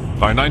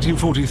 By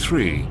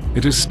 1943,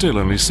 it is still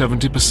only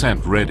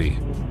 70% ready.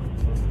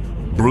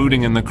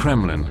 Brooding in the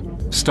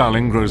Kremlin,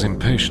 Stalin grows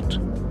impatient.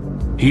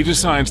 He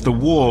decides the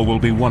war will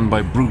be won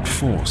by brute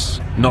force,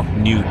 not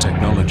new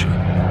technology.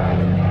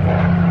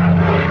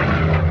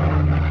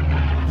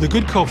 The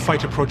Gudkov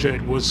fighter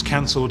project was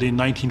cancelled in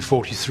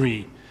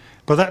 1943.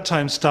 By that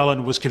time,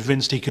 Stalin was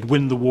convinced he could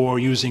win the war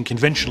using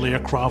conventional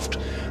aircraft,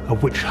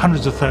 of which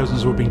hundreds of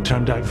thousands were being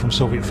turned out from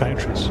Soviet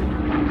factories.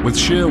 With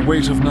sheer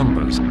weight of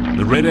numbers,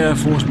 the Red Air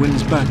Force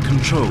wins back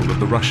control of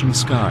the Russian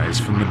skies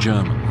from the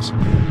Germans.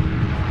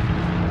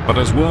 But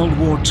as World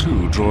War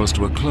II draws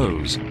to a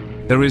close,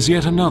 there is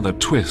yet another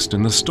twist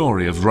in the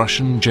story of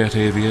Russian jet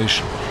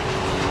aviation.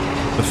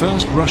 The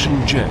first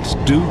Russian jets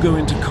do go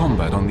into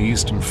combat on the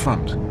Eastern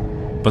Front,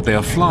 but they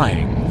are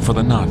flying for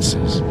the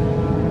Nazis.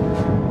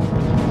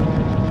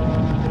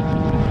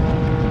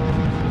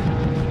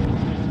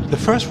 The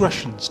first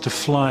Russians to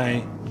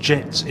fly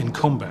jets in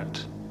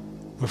combat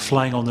were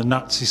flying on the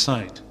Nazi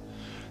side.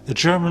 The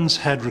Germans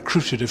had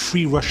recruited a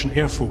free Russian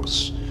air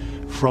force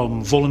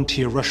from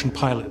volunteer Russian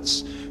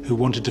pilots who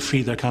wanted to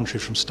free their country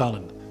from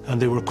Stalin. And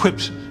they were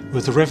equipped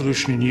with the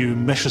revolutionary new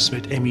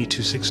Messerschmitt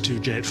Me-262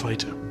 jet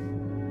fighter.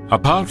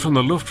 Apart from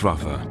the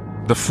Luftwaffe,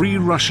 the Free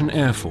Russian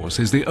Air Force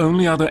is the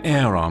only other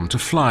air arm to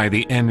fly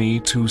the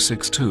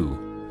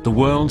Me-262, the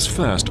world's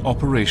first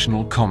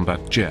operational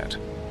combat jet.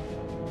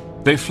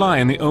 They fly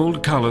in the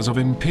old colors of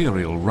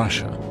Imperial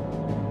Russia.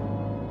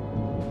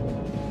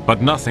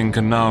 But nothing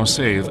can now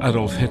save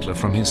Adolf Hitler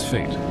from his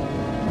fate.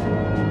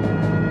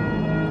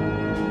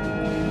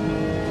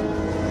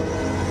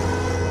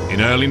 In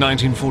early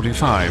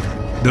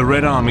 1945, the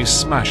Red Army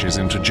smashes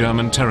into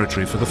German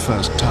territory for the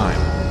first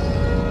time,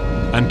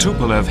 and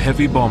Tupolev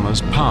heavy bombers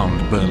pound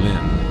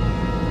Berlin.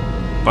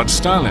 But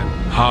Stalin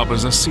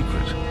harbors a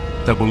secret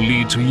that will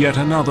lead to yet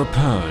another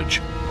purge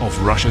of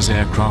Russia's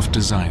aircraft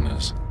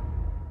designers.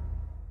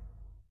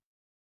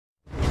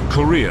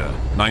 Korea,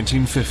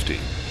 1950.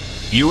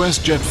 US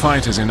jet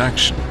fighters in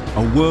action,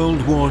 a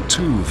World War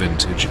II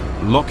vintage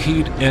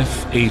Lockheed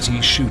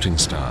F-80 Shooting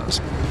Stars.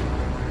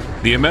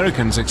 The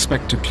Americans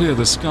expect to clear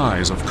the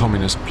skies of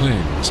communist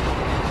planes,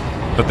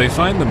 but they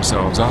find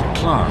themselves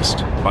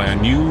outclassed by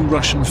a new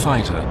Russian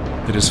fighter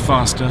that is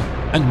faster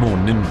and more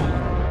nimble.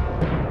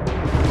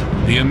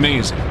 The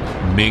amazing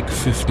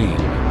MiG-15.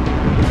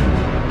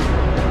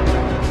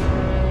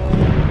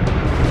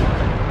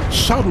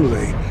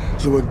 Suddenly,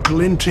 there were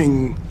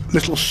glinting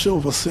little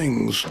silver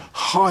things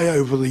high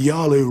over the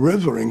Yalu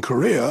River in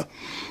Korea,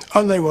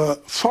 and they were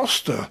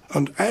faster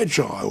and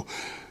agile.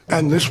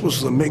 And this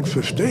was the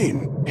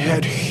MiG-15. It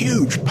had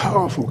huge,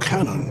 powerful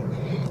cannon.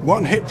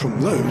 One hit from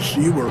those,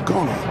 you were a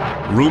goner.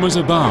 Rumors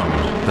abound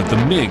that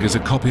the MiG is a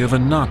copy of a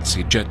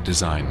Nazi jet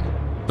design,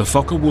 the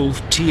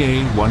Focke-Wulf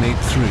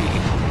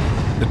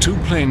TA-183. The two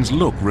planes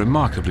look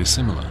remarkably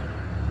similar.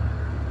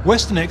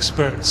 Western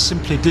experts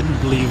simply didn't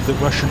believe that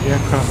Russian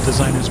aircraft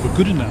designers were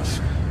good enough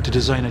to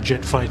design a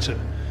jet fighter,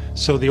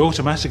 so they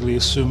automatically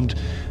assumed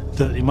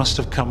that it must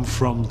have come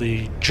from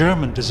the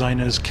German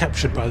designers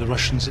captured by the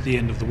Russians at the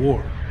end of the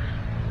war.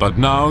 But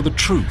now the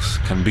truth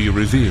can be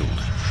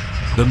revealed.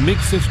 The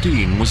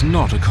MiG-15 was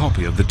not a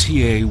copy of the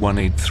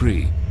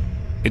TA-183.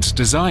 Its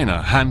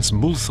designer, Hans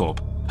Multhorp,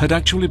 had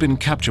actually been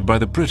captured by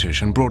the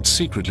British and brought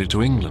secretly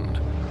to England.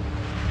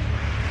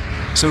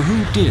 So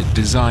who did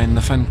design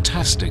the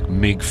fantastic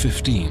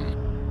MiG-15?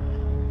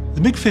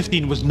 The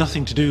MiG-15 was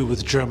nothing to do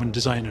with German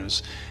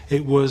designers.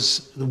 It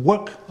was the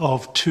work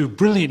of two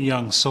brilliant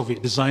young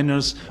Soviet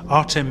designers,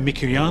 Artem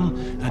Mikoyan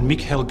and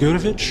Mikhail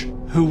Gurevich,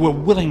 who were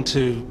willing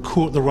to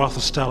court the wrath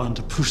of Stalin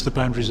to push the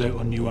boundaries out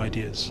on new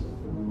ideas.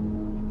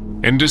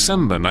 In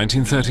December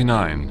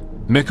 1939,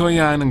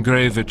 Mikoyan and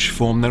Gurevich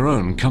formed their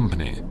own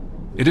company.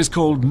 It is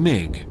called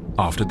MiG,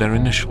 after their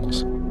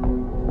initials.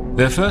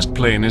 Their first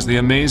plane is the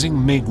amazing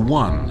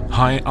MiG-1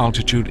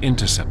 high-altitude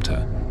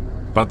interceptor.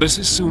 But this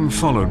is soon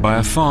followed by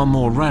a far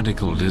more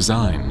radical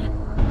design.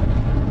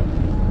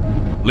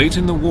 Late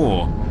in the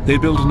war, they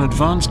built an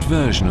advanced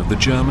version of the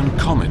German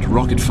Comet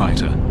rocket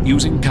fighter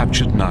using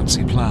captured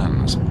Nazi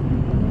plans.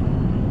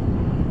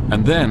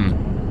 And then,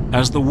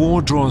 as the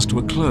war draws to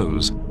a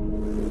close,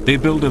 they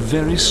build a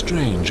very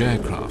strange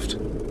aircraft.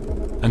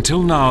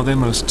 Until now, their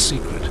most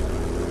secret,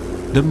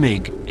 the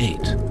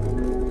MiG-8.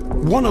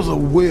 One of the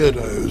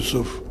weirdos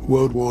of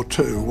World War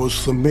II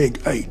was the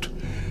MiG-8.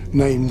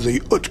 Named the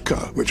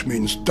Utka, which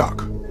means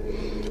duck.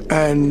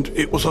 And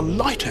it was a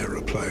light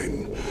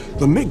aeroplane.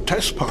 The MiG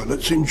test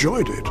pilots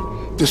enjoyed it,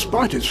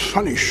 despite its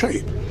funny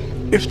shape.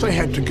 If they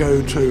had to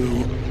go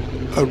to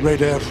a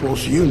Red Air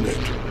Force unit,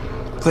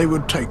 they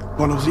would take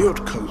one of the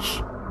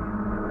Utkas.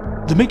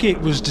 The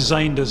MiG-8 was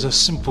designed as a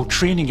simple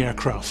training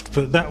aircraft,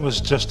 but that was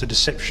just a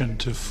deception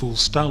to fool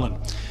Stalin.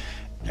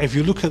 If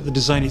you look at the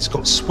design, it's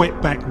got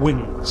swept-back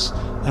wings,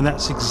 and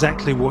that's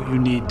exactly what you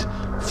need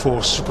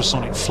for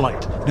supersonic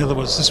flight. In other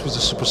words, this was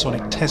a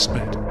supersonic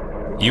testbed.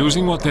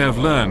 Using what they have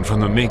learned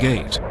from the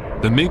MiG-8,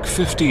 the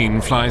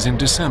MiG-15 flies in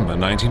December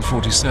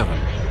 1947,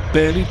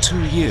 barely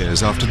 2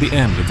 years after the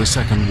end of the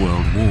Second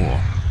World War.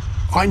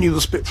 I knew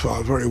the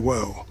Spitfire very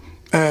well,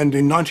 and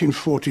in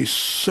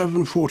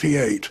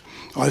 1947-48,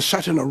 I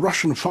sat in a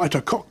Russian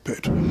fighter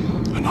cockpit,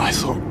 and I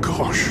thought,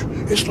 gosh,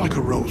 it's like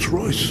a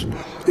Rolls-Royce.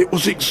 It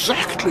was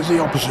exactly the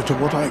opposite of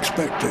what I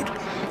expected.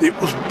 It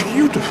was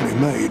beautifully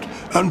made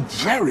and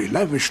very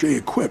lavishly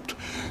equipped,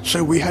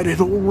 so we had it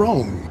all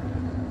wrong.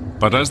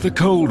 But as the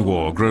Cold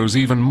War grows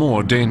even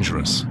more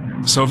dangerous,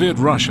 Soviet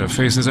Russia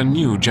faces a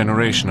new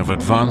generation of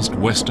advanced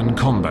Western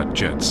combat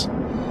jets.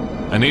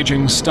 An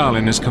aging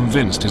Stalin is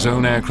convinced his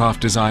own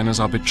aircraft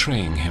designers are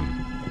betraying him.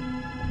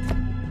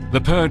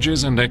 The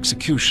purges and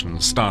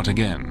executions start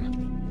again.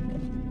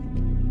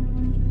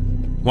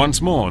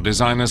 Once more,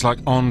 designers like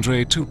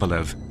Andrei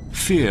Tupolev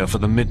fear for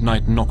the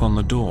midnight knock on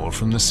the door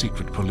from the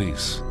secret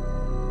police.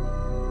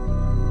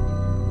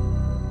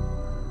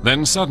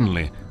 Then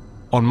suddenly,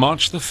 on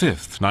March the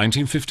 5th,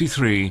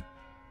 1953,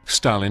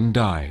 Stalin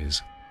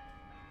dies.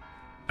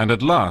 And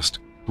at last,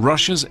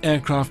 Russia's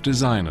aircraft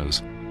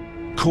designers,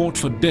 caught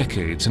for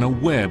decades in a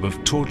web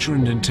of torture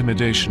and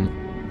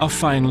intimidation, are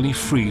finally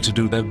free to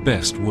do their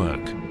best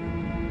work.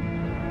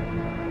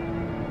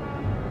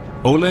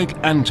 Oleg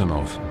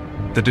Antonov,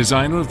 the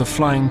designer of the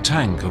flying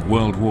tank of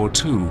World War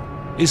II,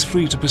 is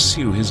free to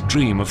pursue his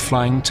dream of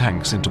flying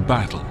tanks into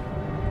battle.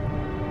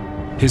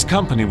 His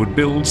company would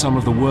build some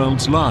of the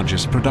world's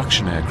largest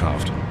production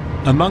aircraft,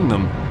 among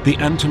them the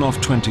Antonov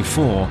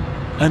 24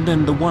 and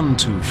then the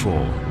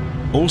 124,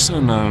 also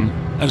known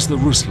as the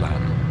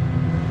Ruslan.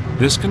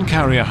 This can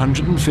carry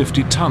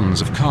 150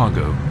 tons of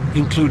cargo,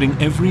 including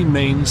every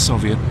main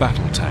Soviet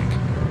battle tank.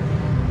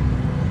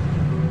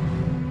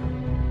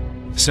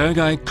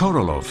 Sergei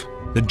Korolev,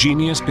 the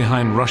genius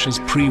behind Russia's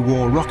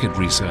pre-war rocket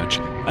research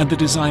and the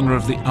designer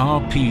of the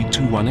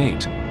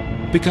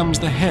RP-218, becomes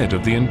the head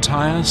of the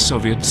entire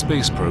Soviet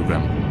space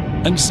program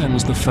and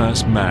sends the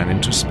first man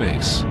into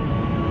space.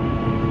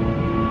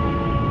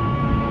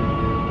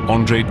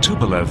 Andrei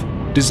Tupolev,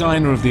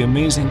 designer of the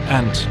amazing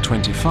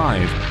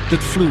Ant-25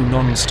 that flew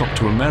non-stop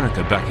to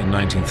America back in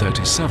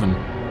 1937,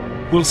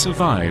 will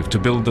survive to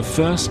build the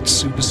first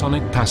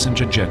supersonic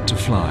passenger jet to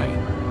fly,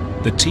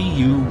 the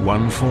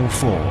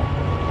Tu-144,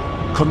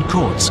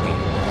 Konkordsky.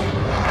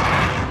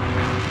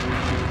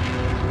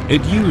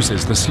 It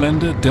uses the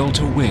slender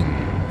delta wing,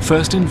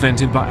 first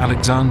invented by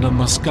Alexander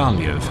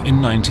Moskalev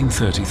in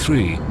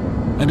 1933,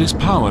 and is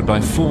powered by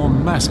 4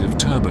 massive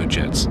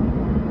turbojets,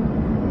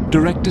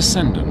 direct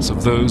descendants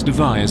of those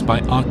devised by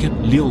Arkhip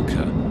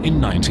Lilka in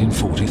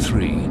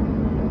 1943.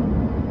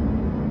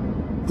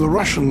 The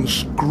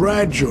Russians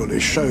gradually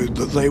showed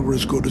that they were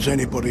as good as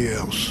anybody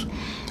else.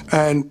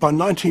 And by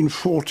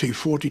 1940,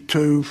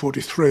 42,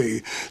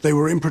 43, they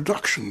were in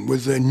production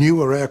with their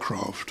newer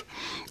aircraft.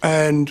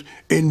 And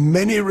in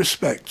many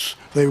respects,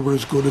 they were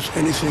as good as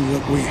anything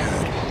that we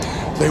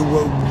had. They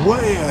were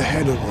way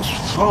ahead of us,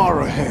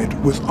 far ahead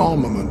with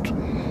armament.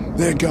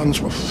 Their guns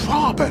were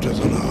far better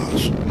than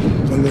ours.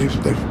 And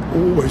they've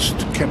always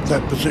kept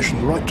that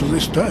position right to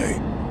this day.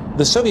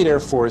 The Soviet Air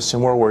Force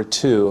in World War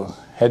II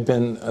had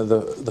been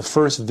the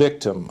first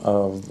victim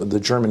of the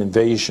German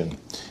invasion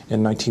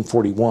in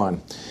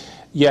 1941.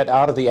 Yet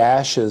out of the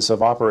ashes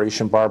of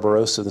Operation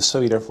Barbarossa, the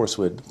Soviet Air Force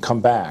would come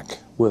back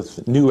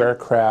with new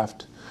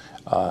aircraft,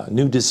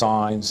 new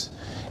designs,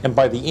 and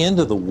by the end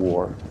of the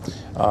war,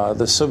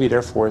 the Soviet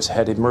Air Force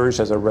had emerged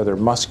as a rather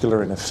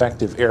muscular and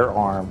effective air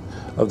arm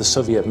of the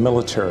Soviet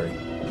military.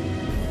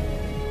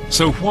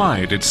 So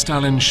why did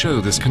Stalin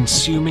show this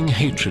consuming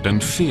hatred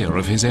and fear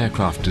of his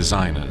aircraft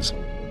designers?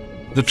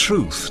 The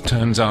truth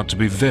turns out to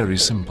be very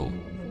simple.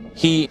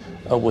 He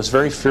was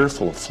very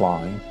fearful of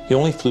flying. He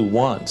only flew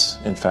once,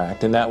 in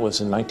fact, and that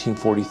was in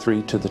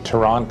 1943 to the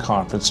Tehran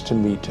conference to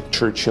meet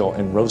Churchill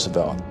and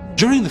Roosevelt.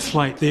 During the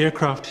flight, the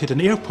aircraft hit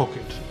an air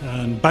pocket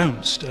and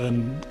bounced,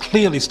 and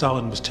clearly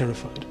Stalin was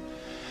terrified.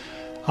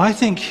 I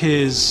think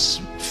his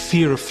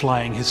fear of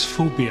flying, his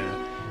phobia,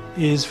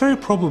 is very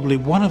probably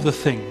one of the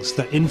things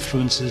that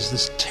influences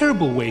this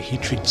terrible way he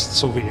treats the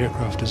Soviet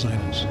aircraft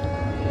designers.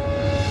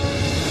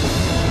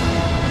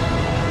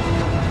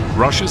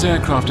 Russia's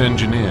aircraft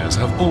engineers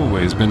have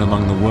always been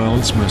among the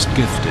world's most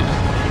gifted.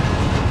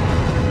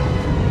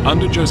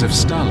 Under Joseph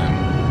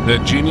Stalin, their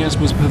genius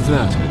was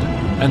perverted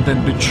and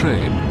then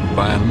betrayed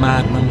by a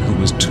madman who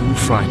was too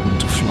frightened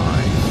to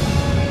fly.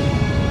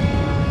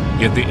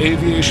 Yet the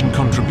aviation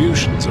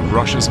contributions of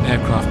Russia's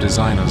aircraft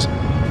designers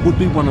would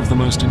be one of the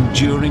most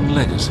enduring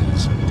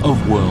legacies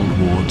of World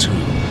War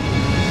II.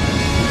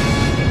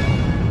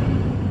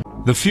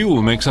 The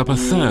fuel makes up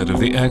 1/3 of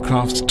the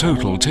aircraft's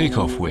total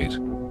takeoff weight.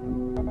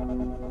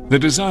 The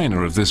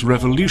designer of this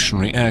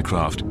revolutionary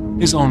aircraft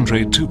is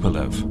Andrei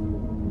Tupolev.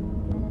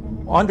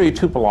 Andrei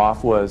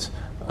Tupolev was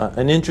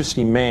an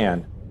interesting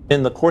man.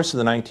 In the course of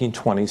the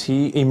 1920s,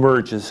 he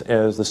emerges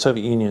as the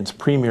Soviet Union's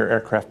premier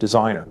aircraft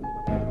designer.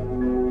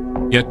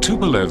 Yet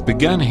Tupolev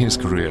began his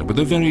career with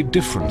a very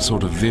different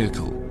sort of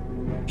vehicle.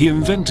 He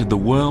invented the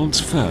world's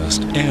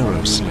first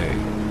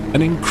aerosleigh,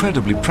 an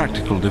incredibly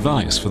practical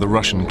device for the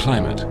Russian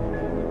climate.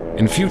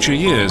 In future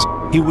years,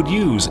 he would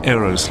use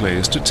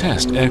aerosleighs to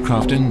test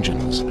aircraft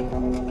engines.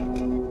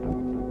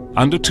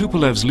 Under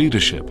Tupolev's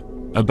leadership,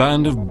 a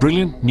band of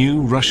brilliant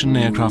new Russian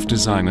aircraft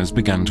designers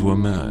began to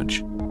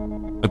emerge.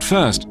 At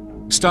first,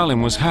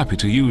 Stalin was happy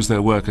to use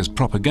their work as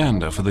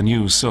propaganda for the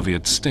new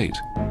Soviet state.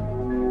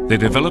 They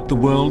developed the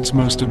world's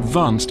most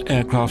advanced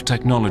aircraft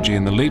technology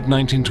in the late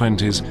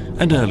 1920s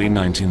and early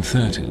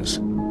 1930s.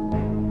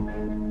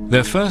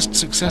 Their first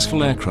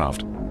successful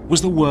aircraft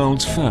was the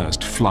world's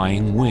first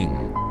flying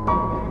wing.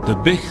 The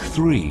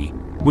Bich-3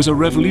 was a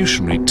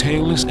revolutionary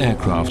tailless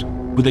aircraft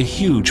with a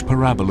huge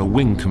parabola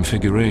wing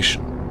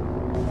configuration.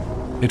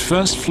 It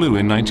first flew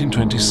in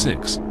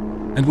 1926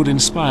 and would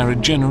inspire a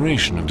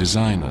generation of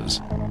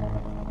designers.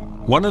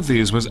 One of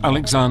these was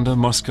Alexander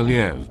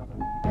Moskalev.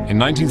 In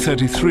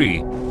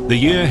 1933, the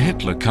year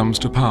Hitler comes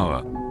to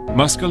power,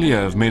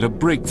 Moskalev made a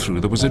breakthrough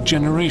that was a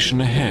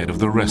generation ahead of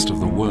the rest of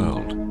the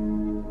world.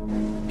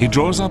 He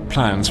draws up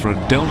plans for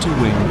a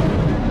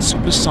delta-wing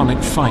supersonic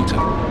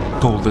fighter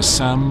called the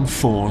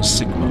Sam-4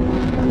 Sigma.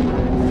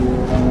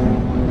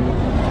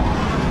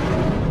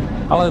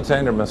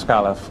 Alexander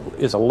Moskalev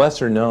is a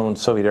lesser-known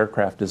Soviet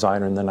aircraft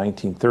designer in the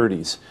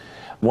 1930s.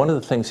 One of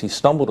the things he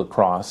stumbled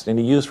across, and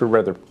he used for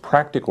rather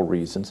practical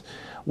reasons,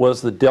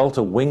 was the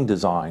delta wing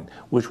design,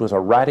 which was a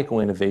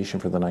radical innovation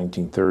for the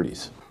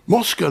 1930s.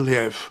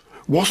 Moskalev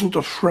wasn't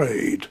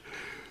afraid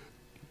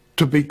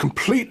to be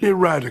completely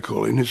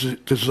radical in his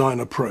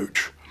design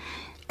approach.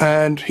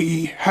 And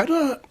he had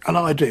an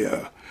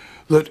idea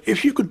that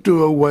if you could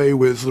do away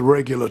with the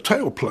regular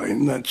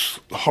tailplane, that's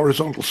the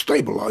horizontal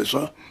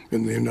stabilizer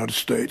in the United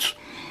States,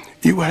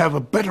 you would have a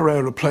better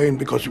aeroplane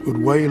because it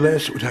would weigh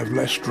less, it would have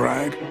less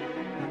drag.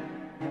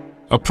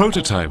 A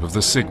prototype of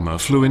the Sigma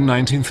flew in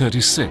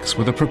 1936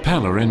 with a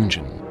propeller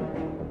engine.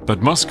 But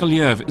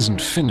Moskalev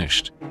isn't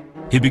finished.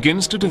 He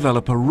begins to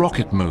develop a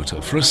rocket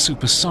motor for a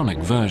supersonic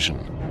version.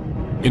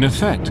 In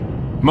effect,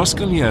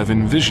 Moskalev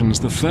envisions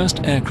the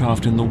first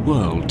aircraft in the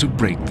world to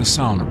break the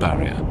sound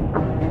barrier.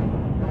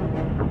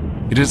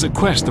 It is a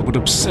quest that would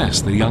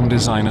obsess the young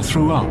designer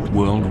throughout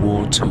World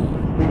War II.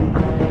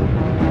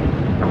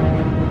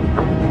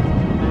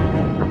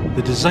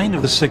 The design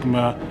of the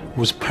Sigma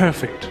was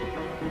perfect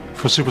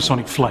for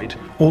supersonic flight.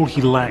 All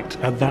he lacked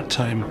at that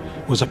time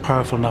was a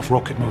powerful enough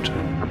rocket motor.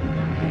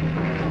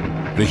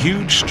 The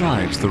huge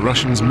strides the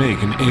Russians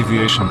make in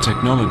aviation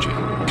technology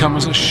come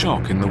as a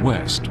shock in the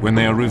West when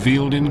they are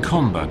revealed in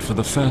combat for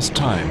the first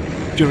time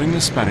during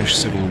the Spanish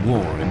Civil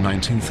War in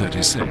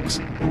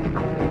 1936.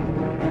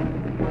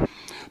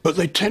 But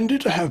they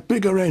tended to have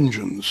bigger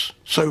engines,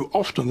 so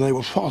often they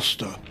were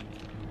faster.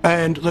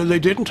 And though they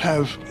didn't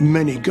have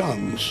many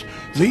guns,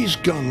 these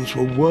guns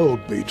were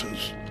world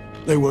beaters.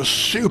 They were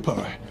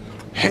super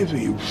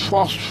heavy,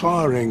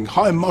 fast-firing,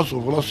 high muzzle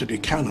velocity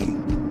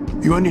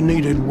cannon. You only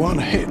needed one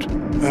hit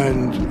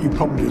and you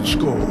probably had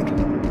scored.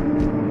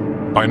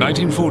 By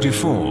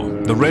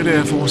 1944, the Red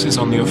Air Force is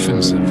on the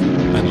offensive,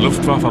 and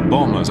Luftwaffe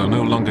bombers are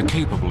no longer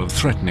capable of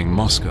threatening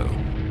Moscow.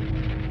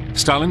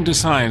 Stalin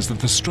decides that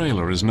the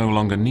Strela is no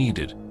longer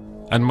needed,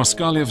 and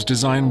Moskalev's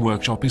design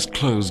workshop is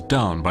closed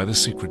down by the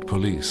secret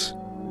police.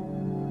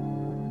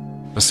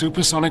 The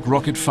supersonic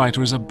rocket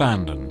fighter is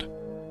abandoned,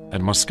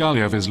 and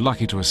Moskalev is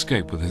lucky to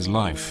escape with his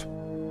life.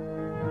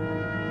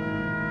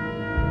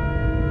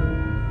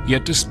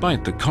 Yet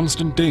despite the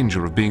constant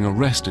danger of being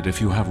arrested if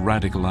you have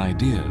radical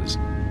ideas,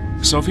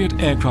 Soviet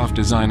aircraft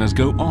designers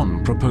go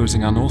on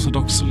proposing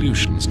unorthodox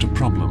solutions to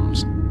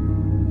problems.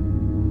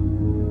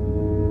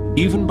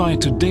 Even by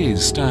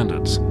today's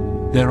standards,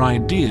 their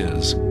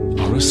ideas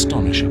are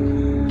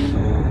astonishing.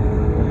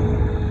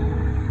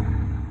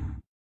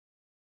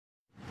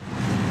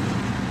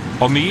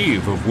 On the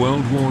eve of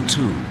World War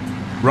II,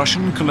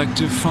 Russian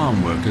collective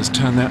farm workers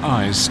turn their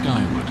eyes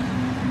skyward.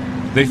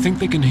 They think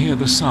they can hear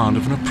the sound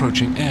of an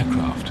approaching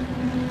aircraft,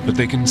 but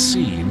they can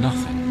see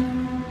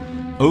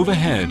nothing.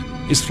 Overhead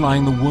is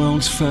flying the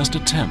world's first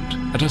attempt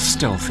at a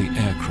stealthy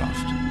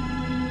aircraft.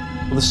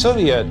 Well, the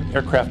Soviet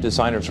aircraft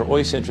designers are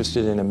always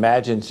interested in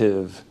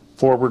imaginative,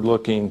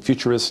 forward-looking,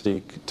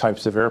 futuristic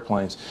types of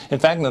airplanes. In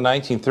fact, in the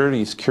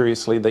 1930s,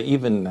 curiously, they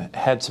even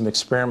had some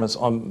experiments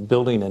on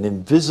building an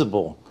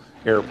invisible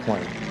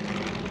airplane.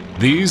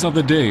 These are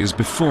the days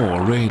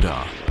before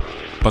radar,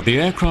 but the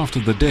aircraft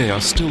of the day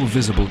are still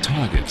visible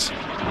targets.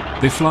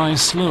 They fly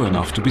slow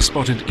enough to be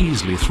spotted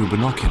easily through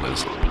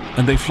binoculars,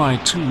 and they fly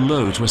too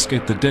low to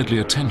escape the deadly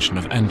attention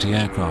of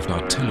anti-aircraft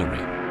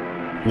artillery.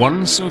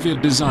 One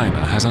Soviet designer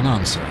has an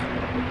answer.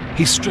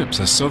 He strips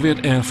a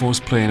Soviet Air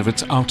Force plane of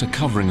its outer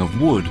covering of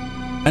wood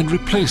and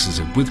replaces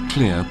it with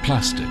clear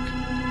plastic.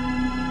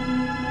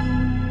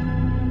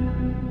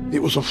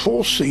 It was a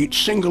four-seat,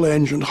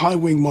 single-engined,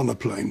 high-wing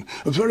monoplane,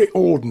 a very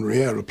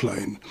ordinary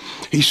aeroplane.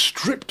 He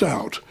stripped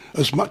out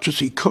as much as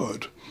he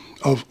could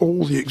of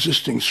all the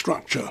existing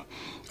structure,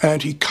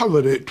 and he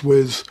covered it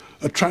with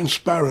a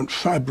transparent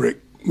fabric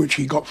which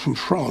he got from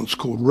France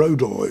called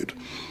rhodoid,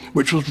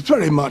 which was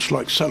very much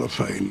like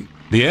cellophane.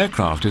 The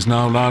aircraft is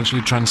now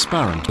largely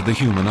transparent to the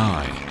human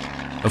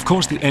eye. Of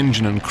course, the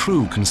engine and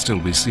crew can still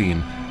be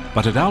seen,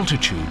 but at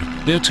altitude,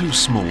 they're too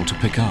small to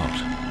pick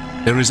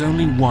out. There is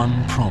only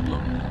one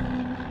problem.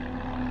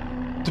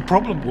 The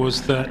problem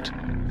was that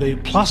the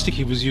plastic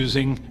he was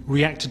using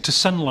reacted to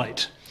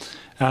sunlight,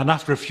 and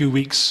after a few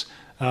weeks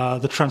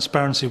the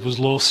transparency was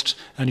lost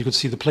and you could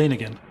see the plane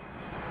again.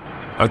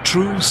 A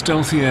true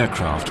stealthy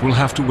aircraft will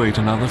have to wait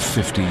another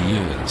 50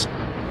 years.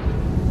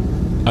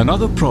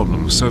 Another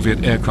problem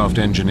Soviet aircraft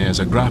engineers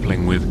are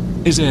grappling with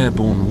is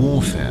airborne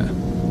warfare.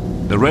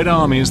 The Red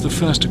Army is the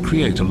first to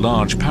create a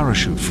large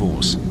parachute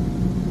force.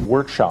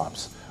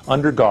 Workshops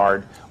under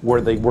guard where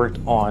they worked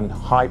on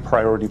high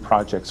priority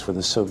projects for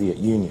the Soviet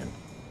Union.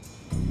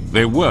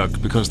 They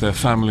work because their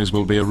families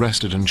will be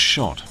arrested and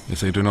shot if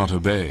they do not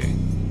obey.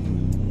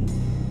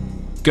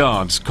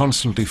 Guards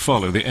constantly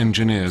follow the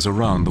engineers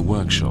around the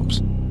workshops.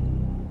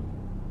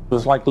 It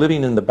was like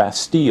living in the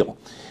Bastille.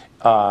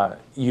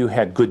 You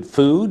had good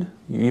food,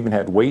 you even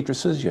had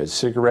waitresses, you had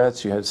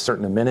cigarettes, you had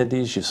certain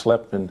amenities, you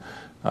slept in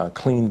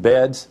clean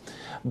beds,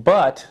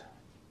 but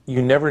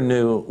you never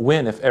knew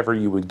when, if ever,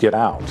 you would get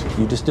out.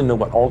 You just didn't know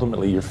what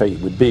ultimately your fate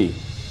would be.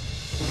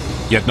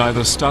 Yet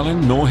neither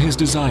Stalin nor his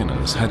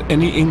designers had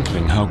any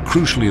inkling how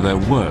crucially their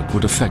work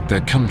would affect their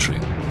country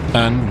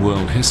and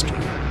world history.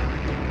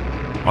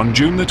 On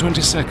June the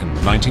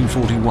 22nd,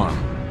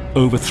 1941,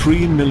 over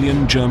 3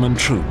 million German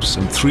troops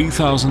and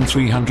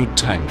 3,300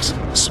 tanks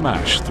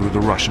smashed through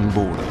the Russian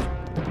border.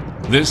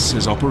 This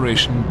is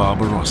Operation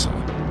Barbarossa,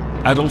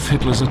 Adolf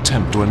Hitler's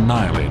attempt to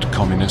annihilate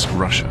communist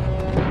Russia.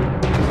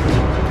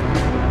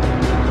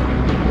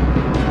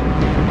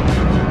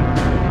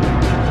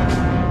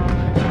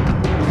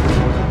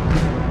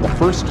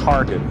 The first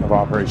target of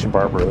Operation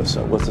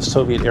Barbarossa was the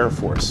Soviet Air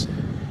Force.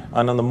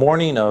 And on the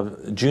morning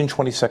of June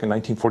 22nd,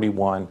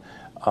 1941,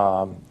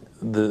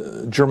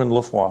 the German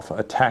Luftwaffe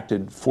attacked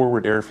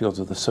forward airfields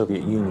of the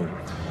Soviet Union,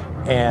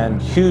 and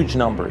huge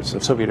numbers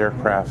of Soviet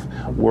aircraft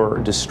were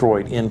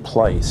destroyed in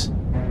place.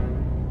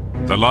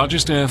 The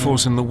largest air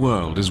force in the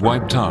world is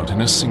wiped out in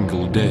a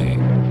single day.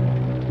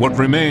 What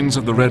remains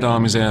of the Red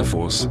Army's air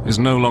force is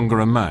no longer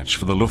a match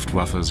for the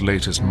Luftwaffe's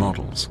latest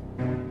models.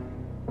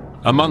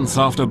 A month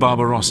after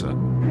Barbarossa,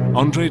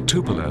 Andrei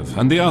Tupolev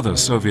and the other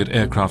Soviet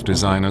aircraft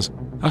designers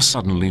are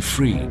suddenly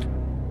freed.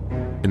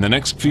 In the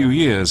next few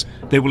years,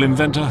 they will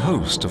invent a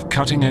host of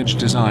cutting-edge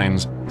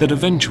designs that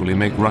eventually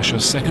make Russia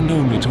second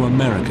only to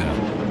America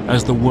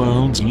as the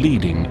world's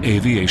leading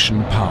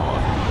aviation power.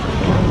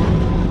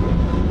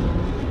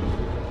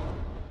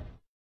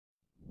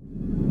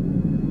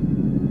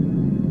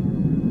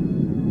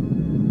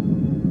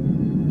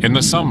 In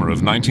the summer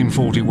of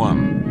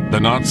 1941, the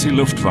Nazi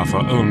Luftwaffe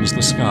owns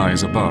the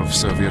skies above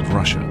Soviet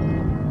Russia.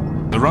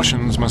 The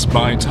Russians must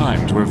buy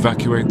time to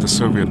evacuate the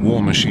Soviet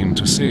war machine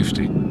to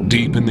safety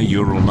deep in the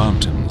Ural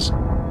Mountains.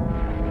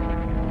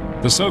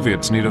 The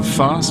Soviets need a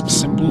fast,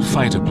 simple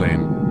fighter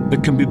plane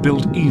that can be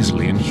built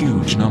easily in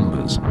huge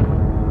numbers.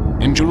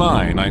 In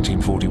July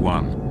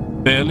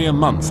 1941, barely a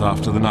month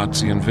after the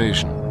Nazi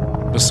invasion,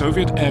 the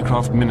Soviet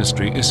Aircraft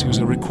Ministry issues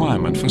a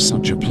requirement for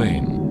such a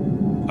plane.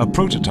 A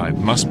prototype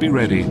must be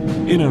ready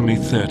in only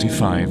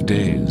 35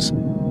 days.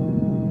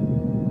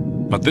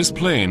 But this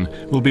plane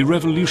will be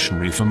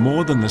revolutionary for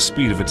more than the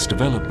speed of its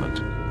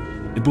development.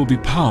 It will be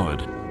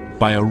powered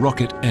by a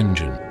rocket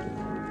engine.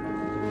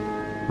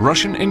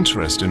 Russian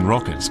interest in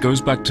rockets goes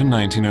back to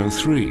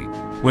 1903,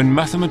 when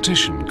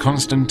mathematician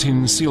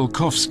Konstantin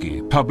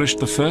Tsiolkovsky published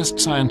the first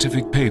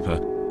scientific paper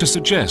to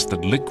suggest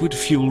that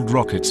liquid-fueled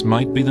rockets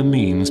might be the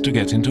means to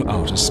get into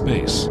outer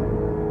space.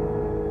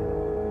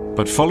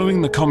 But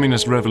following the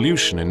Communist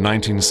Revolution in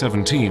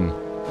 1917,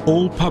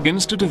 all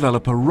begins to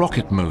develop a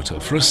rocket motor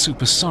for a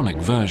supersonic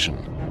version.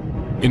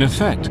 In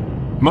effect,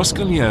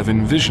 Moskalev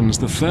envisions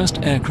the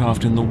first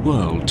aircraft in the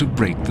world to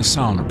break the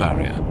sound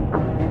barrier.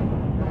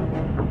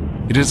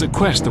 It is a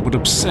quest that would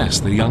obsess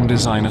the young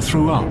designer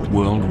throughout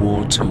World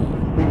War II.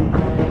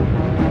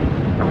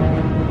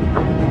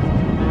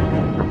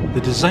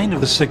 The design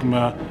of the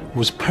Sigma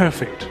was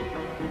perfect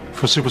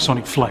for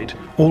supersonic flight.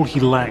 All he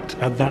lacked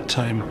at that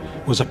time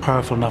was a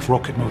powerful enough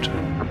rocket motor.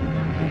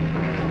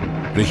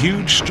 The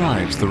huge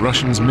strides the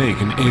Russians make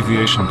in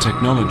aviation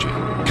technology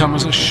come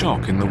as a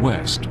shock in the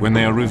West when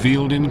they are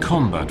revealed in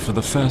combat for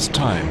the first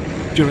time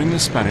during the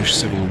Spanish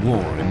Civil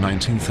War in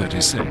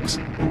 1936.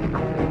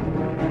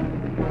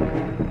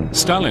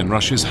 Stalin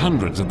rushes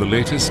hundreds of the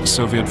latest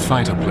Soviet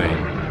fighter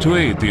plane to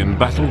aid the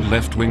embattled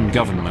left-wing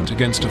government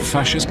against a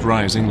fascist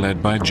rising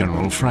led by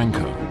General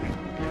Franco.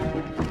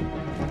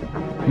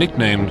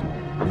 Nicknamed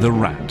the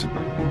Rat.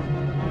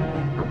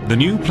 The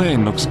new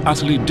plane looks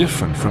utterly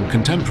different from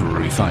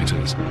contemporary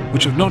fighters,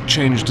 which have not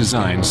changed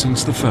design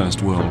since the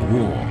First World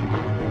War.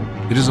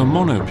 It is a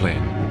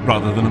monoplane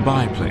rather than a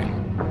biplane.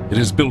 It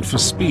is built for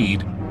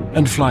speed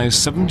and flies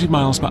 70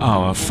 miles per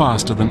hour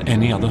faster than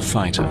any other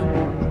fighter.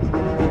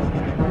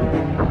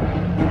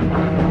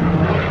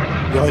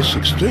 The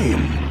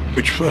I-16,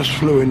 which first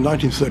flew in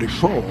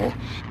 1934,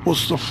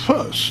 was the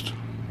first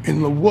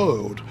in the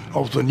world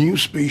of the new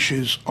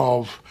species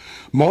of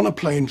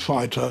monoplane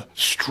fighter,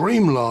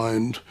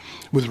 streamlined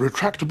with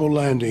retractable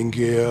landing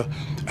gear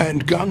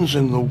and guns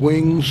in the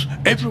wings.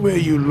 Everywhere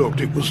you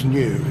looked, it was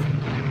new.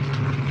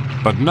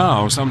 But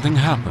now something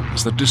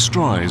happens that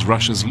destroys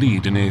Russia's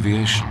lead in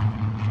aviation.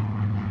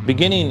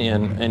 Beginning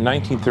in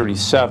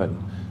 1937,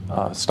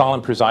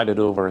 Stalin presided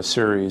over a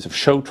series of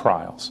show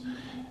trials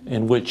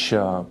in which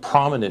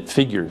prominent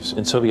figures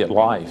in Soviet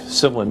life,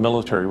 civil and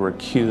military, were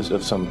accused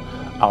of some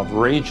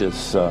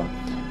outrageous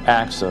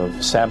acts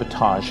of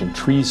sabotage and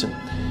treason.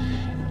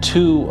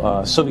 Two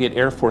Soviet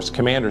Air Force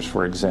commanders,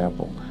 for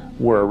example,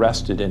 were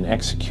arrested and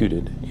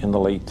executed in the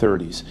late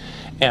 30s.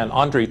 And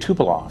Andrei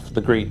Tupolev,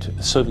 the great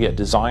Soviet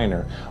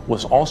designer,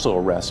 was also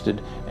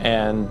arrested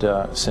and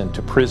sent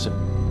to prison.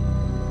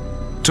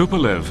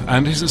 Tupolev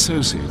and his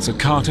associates are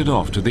carted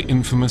off to the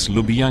infamous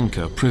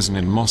Lubyanka prison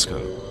in Moscow,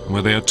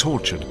 where they are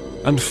tortured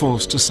and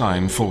forced to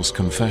sign false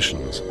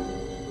confessions.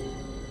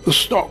 The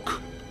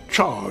stock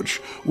charge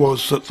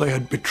was that they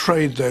had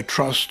betrayed their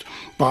trust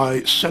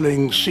by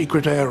selling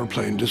secret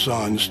aeroplane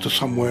designs to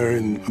somewhere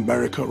in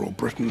America or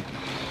Britain.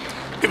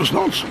 It was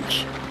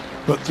nonsense.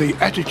 But the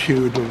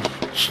attitude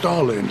of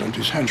Stalin and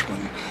his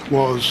henchmen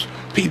was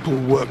people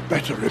work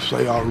better if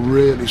they are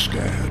really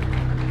scared.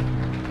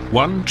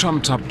 One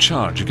trumped-up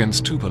charge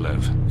against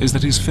Tupolev is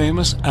that his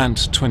famous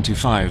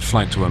Ant-25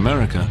 flight to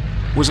America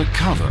was a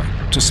cover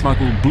to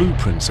smuggle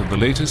blueprints of the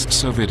latest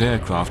Soviet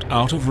aircraft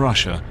out of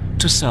Russia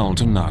to sell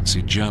to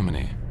Nazi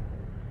Germany.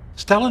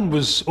 Stalin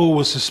was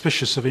always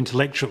suspicious of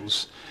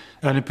intellectuals,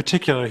 and in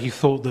particular he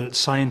thought that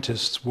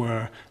scientists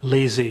were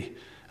lazy,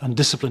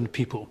 undisciplined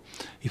people.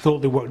 He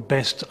thought they worked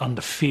best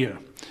under fear.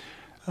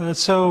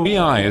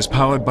 BI is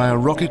powered by a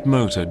rocket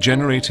motor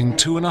generating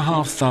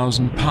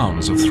 2,500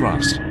 pounds of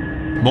thrust,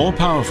 more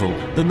powerful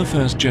than the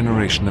first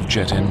generation of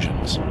jet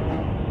engines.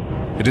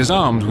 It is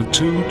armed with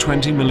two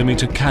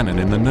 20mm cannon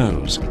in the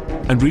nose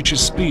and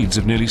reaches speeds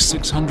of nearly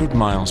 600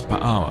 miles per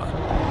hour.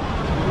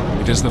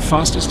 It is the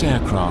fastest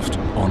aircraft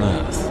on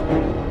Earth.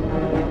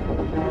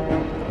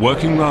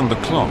 Working round the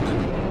clock,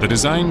 the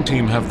design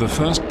team have the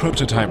first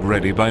prototype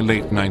ready by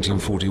late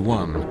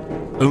 1941,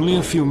 only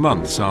a few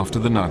months after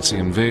the Nazi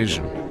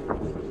invasion.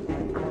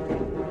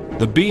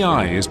 The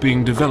BI is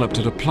being developed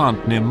at a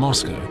plant near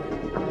Moscow,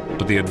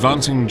 but the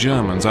advancing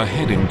Germans are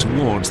heading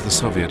towards the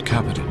Soviet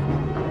capital.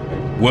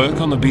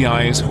 Work on the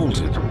BI is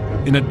halted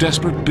in a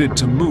desperate bid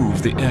to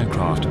move the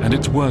aircraft and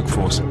its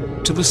workforce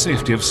to the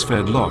safety of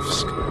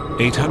Sverdlovsk,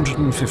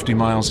 850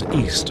 miles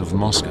east of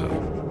Moscow.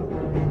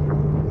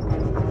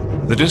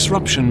 The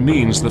disruption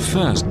means the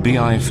first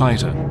BI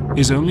fighter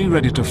is only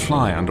ready to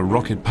fly under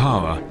rocket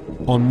power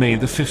on May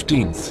the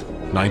 15th,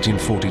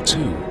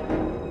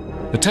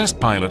 1942. The test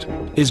pilot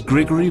is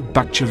Grigory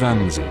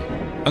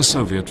Bakhchivandzhi, a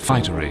Soviet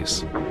fighter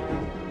ace.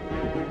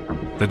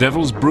 The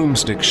Devil's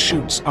broomstick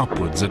shoots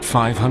upwards at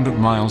 500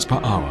 miles per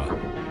hour.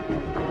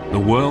 The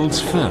world's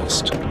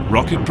first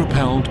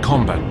rocket-propelled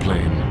combat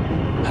plane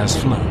has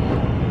flown.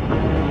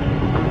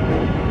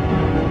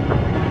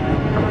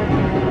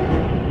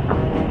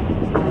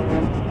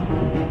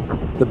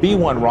 The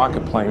B-1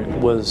 rocket plane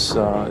was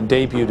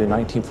debuted in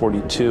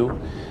 1942.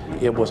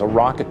 It was a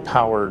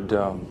rocket-powered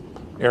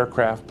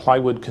aircraft,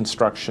 plywood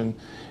construction.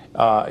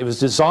 It was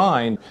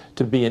designed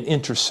to be an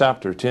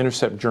interceptor, to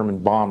intercept German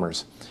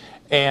bombers.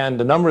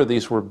 And a number of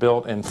these were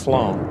built and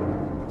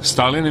flown.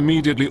 Stalin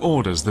immediately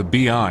orders the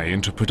BI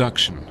into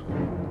production.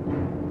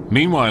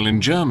 Meanwhile, in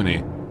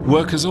Germany,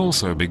 work has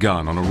also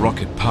begun on a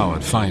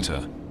rocket-powered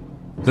fighter,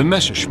 the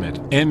Messerschmitt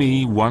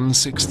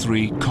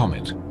Me-163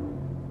 Comet.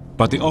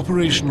 But the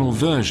operational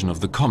version of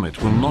the Comet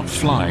will not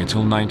fly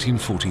till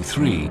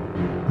 1943,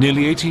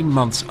 nearly 18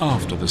 months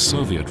after the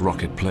Soviet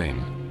rocket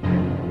plane.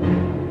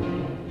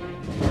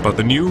 But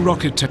the new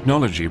rocket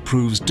technology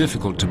proves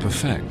difficult to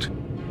perfect,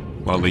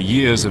 while the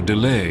years of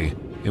delay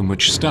in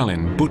which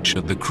Stalin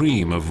butchered the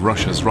cream of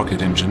Russia's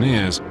rocket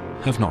engineers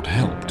have not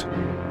helped.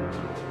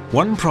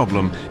 One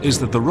problem is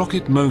that the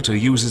rocket motor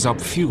uses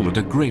up fuel at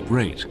a great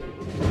rate.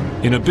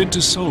 In a bid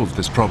to solve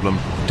this problem,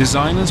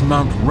 designers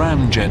mount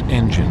ramjet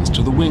engines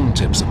to the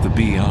wingtips of the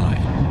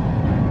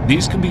BI.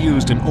 These can be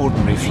used in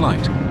ordinary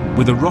flight,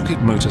 with the rocket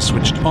motor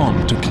switched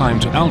on to climb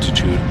to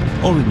altitude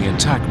or in the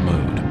attack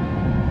mode.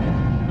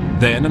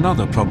 Then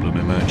another problem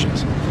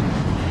emerges.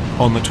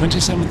 On the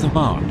 27th of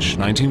March,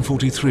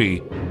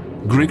 1943,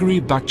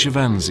 Grigory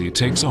Bakhchivandzhi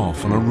takes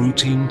off on a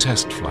routine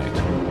test flight.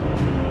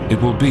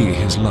 It will be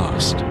his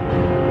last.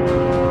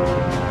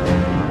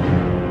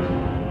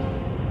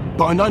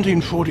 By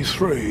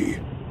 1943,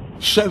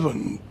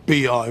 7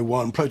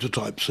 BI-1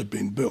 prototypes had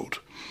been built.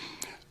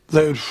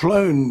 They had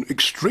flown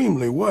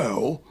extremely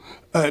well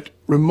at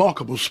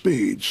remarkable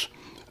speeds,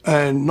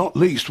 and not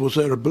least was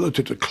their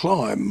ability to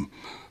climb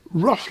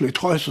roughly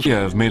twice as...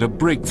 Solovyev made a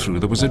breakthrough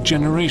that was a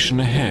generation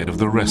ahead of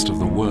the rest of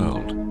the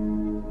world.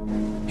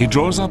 He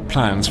draws up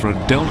plans for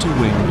a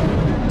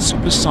delta-wing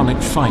supersonic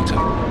fighter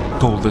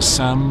called the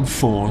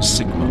Sam-4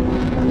 Sigma.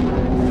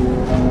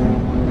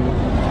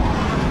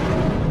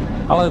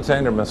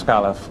 Alexander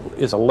Moskalev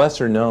is a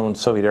lesser-known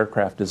Soviet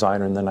aircraft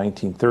designer in the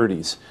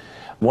 1930s.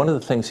 One of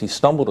the things he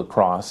stumbled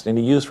across, and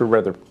he used for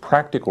rather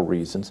practical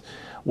reasons,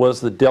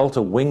 was the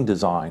delta wing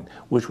design,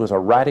 which was a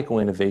radical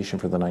innovation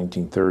for the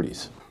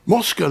 1930s.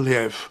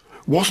 Moskalev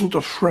wasn't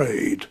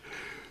afraid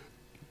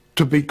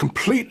to be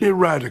completely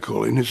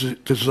radical in his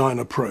design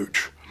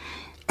approach.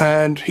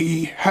 And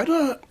he had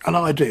an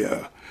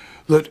idea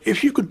that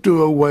if you could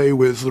do away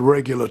with the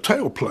regular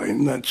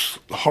tailplane, that's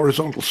the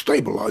horizontal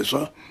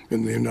stabilizer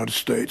in the United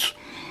States,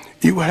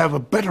 you would have a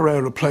better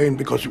aeroplane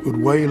because it would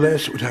weigh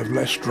less, it would have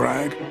less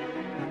drag.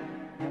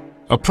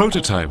 A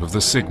prototype of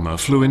the Sigma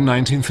flew in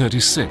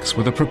 1936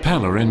 with a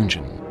propeller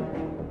engine.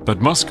 But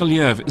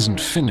Moskalev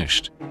isn't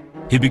finished.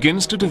 He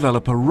begins to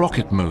develop a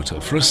rocket motor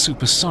for a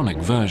supersonic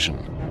version.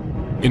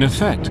 In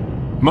effect,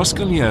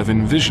 Moskalev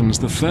envisions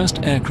the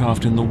first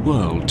aircraft in the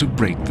world to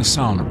break the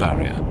sound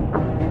barrier.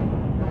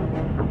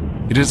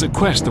 It is a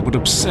quest that would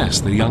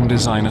obsess the young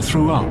designer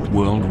throughout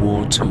World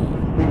War II.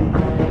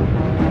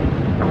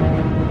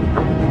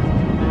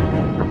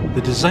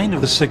 The design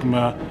of the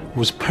Sigma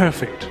was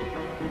perfect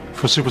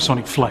for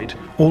supersonic flight.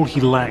 All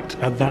he lacked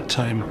at that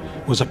time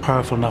was a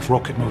powerful enough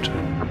rocket motor.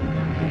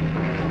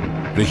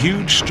 The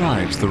huge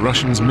strides the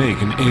Russians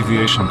make in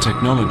aviation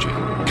technology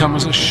come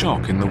as a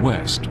shock in the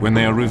West when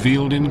they are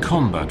revealed in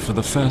combat for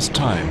the first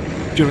time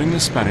during the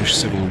Spanish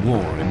Civil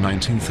War in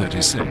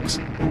 1936.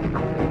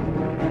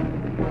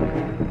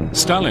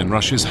 Stalin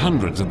rushes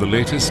hundreds of the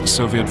latest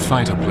Soviet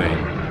fighter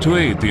plane to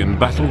aid the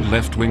embattled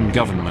left-wing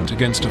government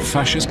against a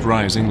fascist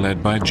rising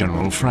led by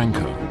General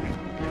Franco.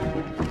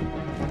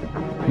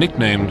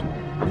 Nicknamed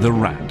the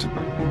Rat.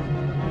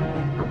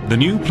 The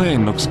new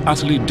plane looks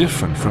utterly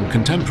different from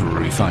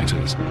contemporary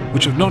fighters,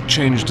 which have not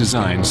changed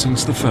design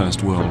since the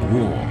First World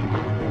War.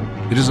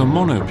 It is a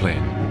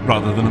monoplane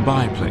rather than a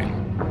biplane.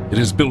 It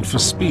is built for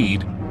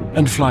speed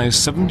and flies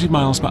 70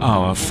 miles per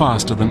hour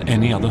faster than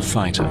any other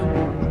fighter.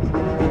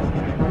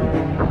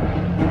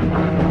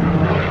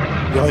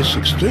 The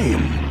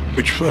I-16,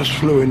 which first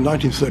flew in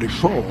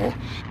 1934,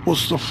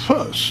 was the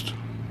first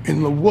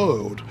in the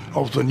world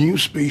of the new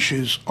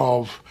species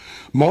of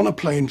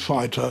monoplane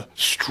fighter,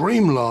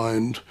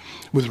 streamlined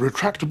with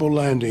retractable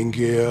landing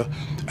gear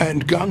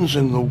and guns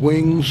in the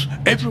wings.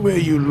 Everywhere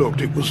you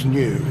looked, it was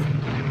new.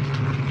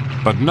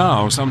 But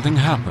now something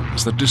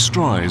happens that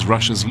destroys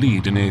Russia's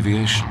lead in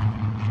aviation.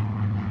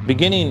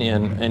 Beginning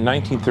in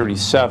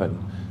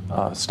 1937,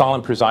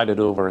 Stalin presided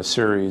over a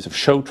series of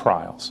show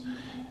trials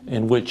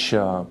in which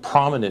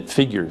prominent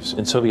figures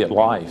in Soviet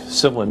life,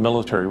 civil and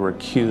military, were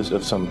accused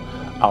of some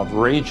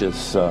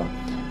outrageous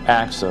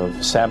acts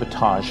of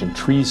sabotage and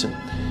treason.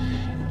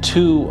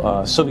 Two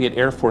Soviet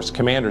Air Force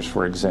commanders,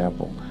 for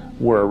example,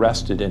 were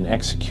arrested and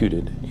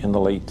executed in the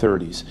late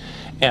 30s.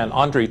 And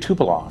Andrei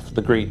Tupolev,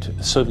 the great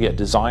Soviet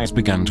designer,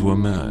 began to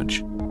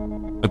emerge.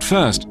 At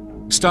first,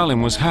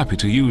 Stalin was happy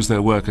to use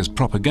their work as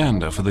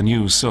propaganda for the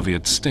new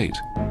Soviet state.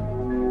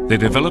 They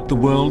developed the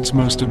world's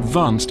most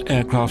advanced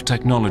aircraft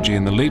technology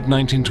in the late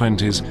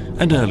 1920s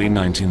and early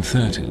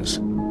 1930s.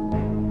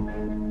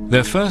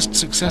 Their first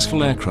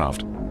successful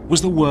aircraft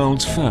was the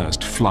world's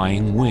first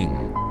flying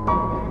wing.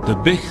 The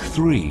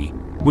Bich-3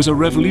 was a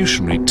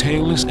revolutionary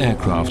tailless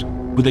aircraft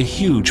with a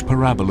huge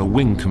parabola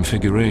wing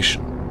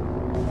configuration.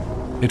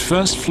 It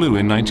first flew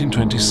in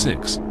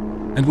 1926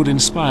 and would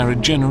inspire a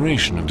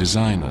generation of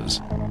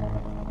designers.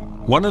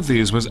 One of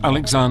these was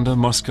Alexander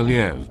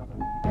Moskalev.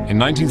 In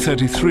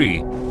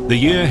 1933, the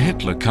year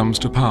Hitler comes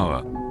to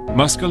power,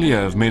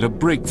 Moskalev made a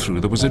breakthrough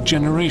that was a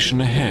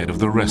generation ahead of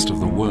the rest of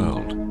the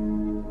world.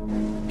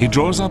 He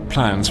draws up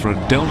plans for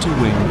a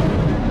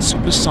delta-wing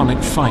supersonic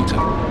fighter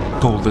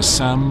called the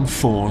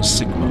Sam-4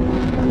 Sigma.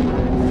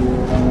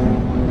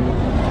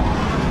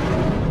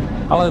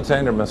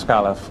 Alexander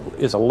Moskalev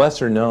is a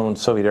lesser-known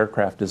Soviet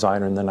aircraft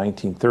designer in the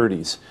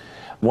 1930s.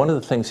 One of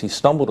the things he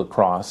stumbled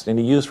across, and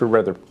he used for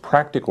rather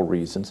practical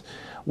reasons,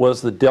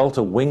 was the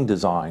delta wing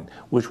design,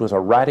 which was a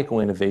radical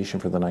innovation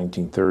for the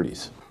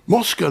 1930s.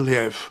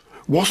 Moskalev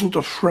wasn't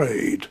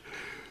afraid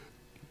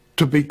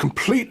to be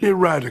completely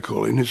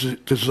radical in his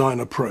design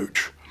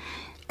approach.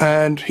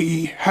 And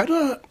he had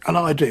an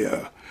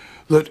idea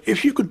that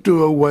if you could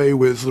do away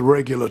with the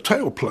regular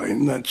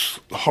tailplane, that's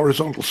the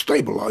horizontal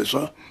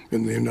stabilizer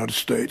in the United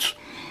States,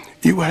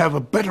 you would have a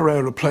better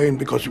aeroplane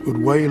because it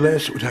would weigh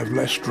less, it would have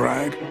less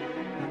drag.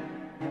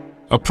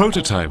 A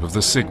prototype of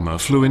the Sigma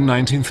flew in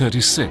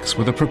 1936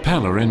 with a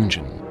propeller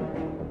engine.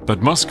 But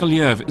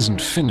Moskalev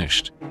isn't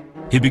finished.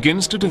 He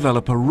begins to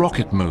develop a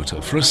rocket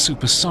motor for a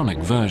supersonic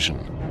version.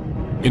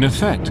 In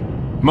effect,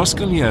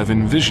 Moskalev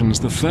envisions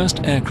the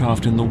first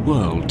aircraft in the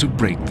world to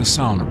break the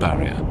sound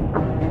barrier.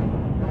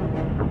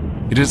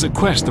 It is a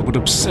quest that would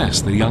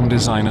obsess the young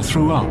designer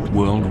throughout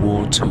World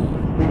War II.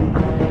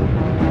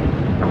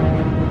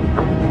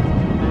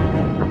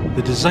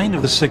 The design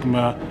of the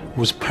Sigma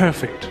was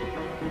perfect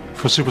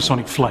for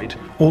supersonic flight.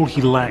 All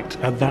he lacked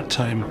at that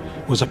time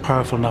was a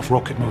powerful enough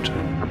rocket motor.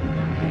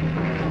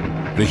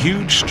 The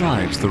huge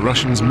strides the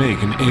Russians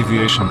make in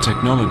aviation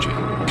technology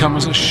come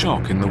as a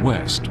shock in the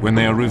West when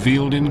they are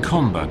revealed in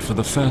combat for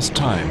the first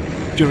time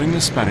during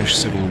the Spanish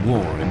Civil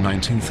War in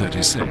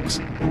 1936.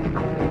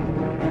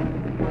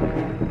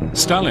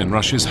 Stalin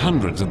rushes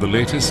hundreds of the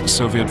latest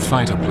Soviet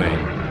fighter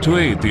plane to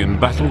aid the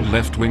embattled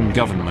left-wing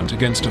government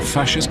against a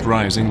fascist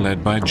rising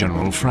led by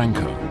General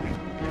Franco.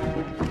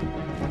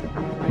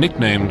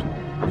 Nicknamed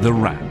the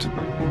Rat.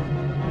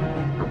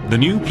 The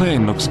new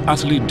plane looks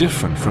utterly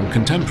different from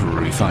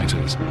contemporary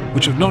fighters,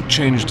 which have not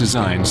changed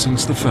design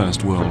since the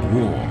First World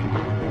War.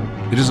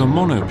 It is a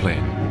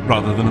monoplane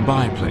rather than a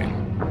biplane.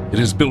 It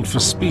is built for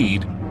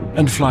speed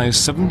and flies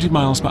 70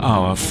 miles per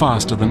hour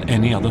faster than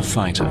any other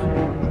fighter.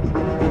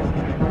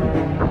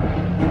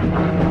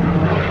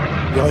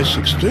 The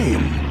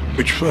I-16,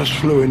 which first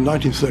flew in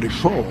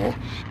 1934,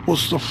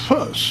 was the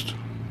first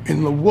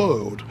in the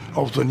world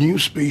of the new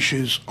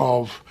species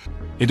of...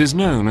 It is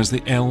known as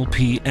the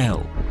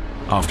LPL,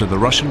 after the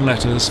Russian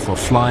letters for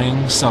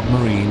Flying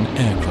Submarine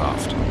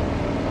Aircraft.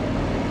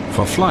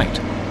 For flight,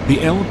 the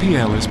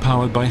LPL is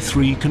powered by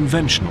 3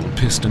 conventional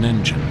piston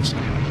engines.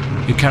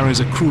 It carries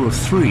a crew of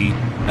 3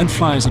 and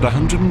flies at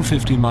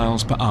 150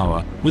 miles per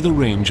hour with a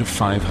range of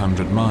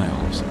 500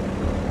 miles.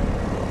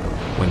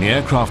 When the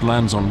aircraft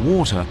lands on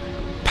water,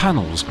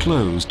 panels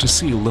close to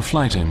seal the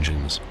flight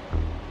engines.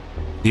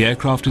 The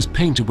aircraft is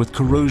painted with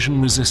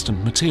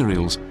corrosion-resistant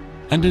materials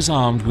and is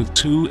armed with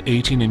two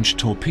 18-inch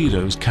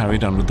torpedoes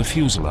carried under the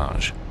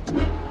fuselage.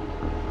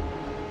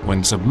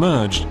 When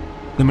submerged,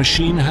 the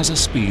machine has a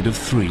speed of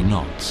 3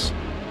 knots.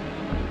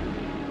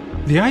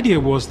 The idea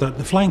was that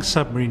the flying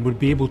submarine would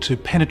be able to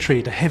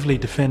penetrate a heavily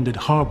defended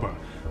harbour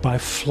by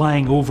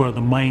flying over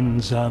the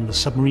mines and the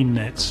submarine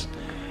nets,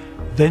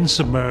 then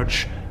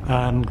submerge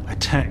and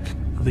attack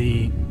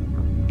the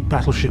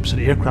battleships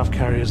and aircraft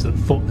carriers that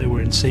thought they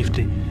were in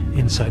safety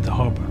inside the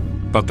harbour.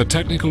 But the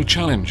technical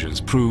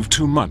challenges proved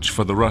too much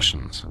for the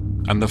Russians,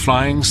 and the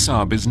flying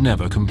sub is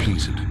never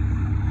completed.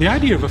 The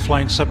idea of a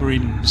flying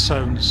submarine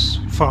sounds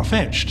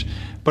far-fetched,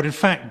 but in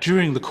fact,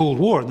 during the Cold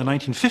War in the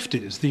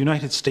 1950s, the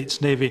United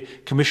States Navy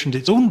commissioned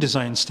its own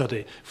design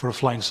study for a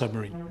flying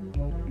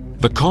submarine.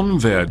 The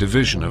Convair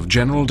division of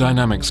General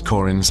Dynamics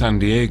Corps in San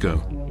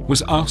Diego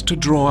was asked to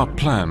draw up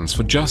plans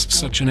for just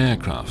such an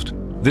aircraft,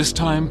 this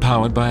time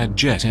powered by a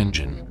jet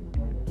engine.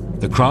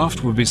 The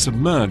craft would be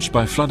submerged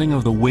by flooding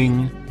of the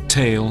wing,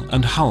 tail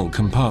and hull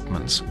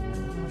compartments.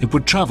 It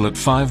would travel at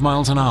 5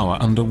 miles an hour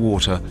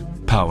underwater,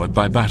 powered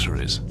by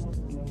batteries.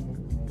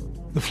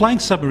 The flying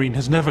submarine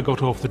has never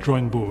got off the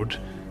drawing board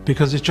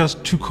because it's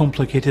just too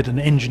complicated an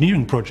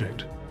engineering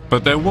project.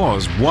 But there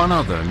was one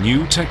other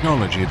new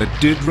technology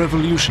that did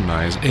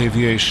revolutionize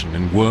aviation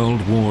in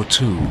World War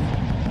II.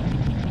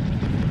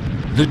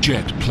 The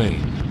jet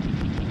plane.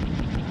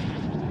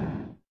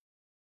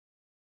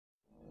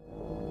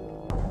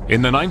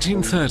 In the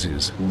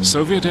 1930s,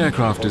 Soviet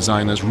aircraft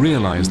designers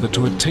realized that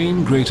to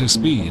attain greater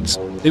speeds,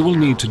 they will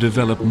need to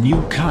develop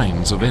new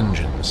kinds of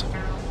engines.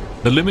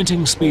 The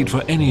limiting speed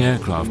for any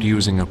aircraft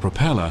using a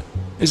propeller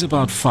is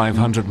about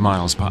 500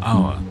 miles per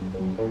hour.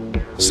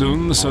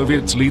 Soon the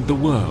Soviets lead the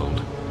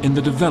world in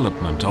the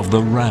development of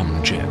the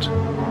ramjet.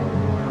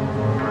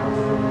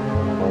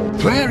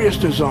 Various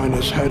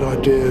designers had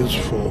ideas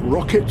for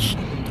rockets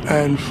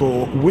and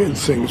for weird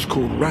things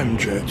called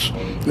ramjets.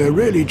 They're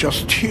really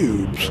just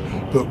tubes,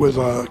 but with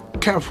a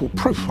careful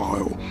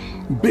profile,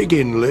 big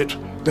inlet,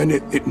 then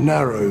it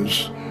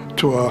narrows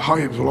to a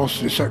high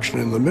velocity section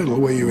in the middle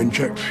where you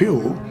inject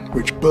fuel,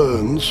 which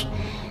burns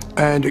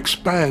and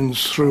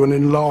expands through an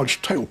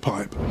enlarged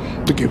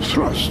tailpipe to give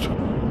thrust.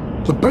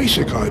 The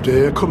basic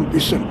idea couldn't be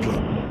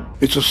simpler.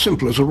 It's as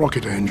simple as a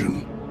rocket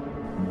engine.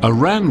 A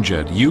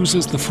ramjet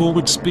uses the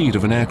forward speed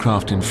of an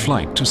aircraft in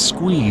flight to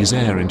squeeze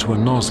air into a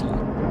nozzle.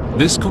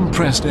 This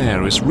compressed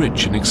air is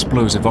rich in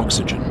explosive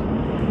oxygen.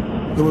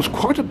 There was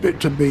quite a bit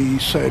to be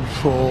said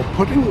for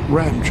putting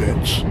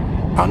ramjets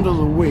under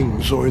the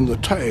wings or in the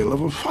tail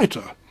of a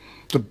fighter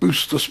to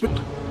boost the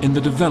speed. In the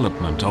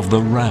development of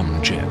the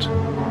ramjet.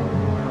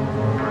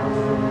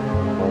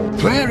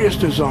 Various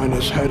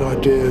designers had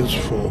ideas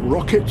for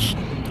rockets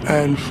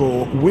and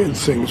for weird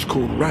things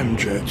called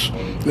ramjets.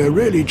 They're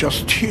really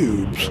just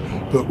tubes,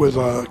 but with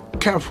a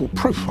careful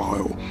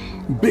profile,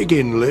 big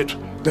inlet,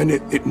 then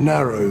it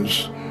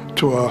narrows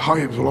to a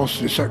high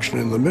velocity section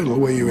in the middle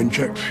where you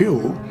inject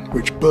fuel,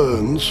 which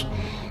burns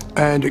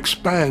and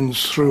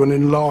expands through an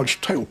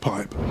enlarged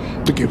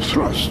tailpipe to give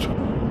thrust.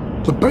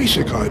 The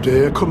basic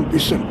idea couldn't be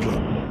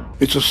simpler.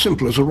 It's as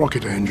simple as a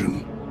rocket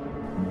engine.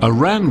 A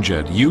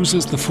ramjet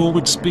uses the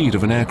forward speed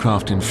of an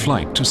aircraft in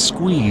flight to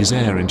squeeze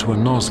air into a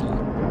nozzle.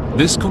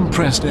 This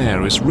compressed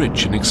air is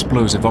rich in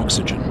explosive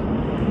oxygen.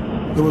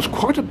 There was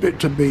quite a bit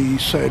to be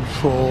said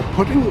for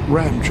putting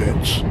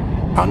ramjets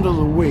under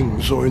the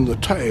wings or in the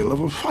tail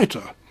of a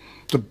fighter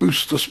to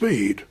boost the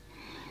speed.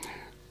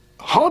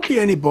 Hardly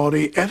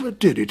anybody ever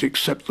did it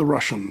except the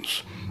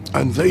Russians,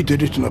 and they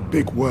did it in a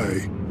big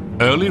way.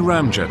 Early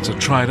ramjets are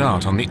tried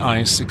out on the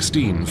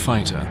I-16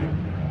 fighter.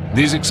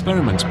 These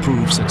experiments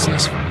prove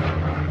successful.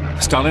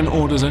 Stalin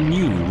orders a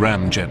new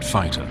ramjet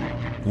fighter.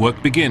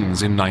 Work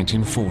begins in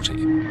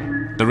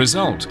 1940. The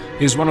result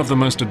is one of the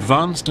most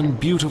advanced and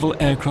beautiful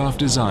aircraft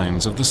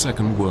designs of the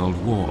Second World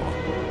War.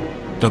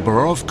 The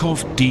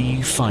Borovkov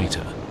D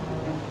fighter.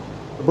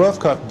 The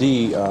Borovkov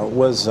D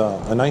was a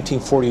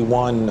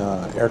 1941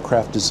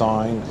 aircraft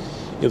design.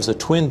 It was a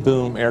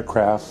twin-boom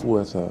aircraft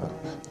with a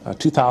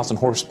 2,000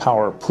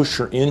 horsepower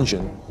pusher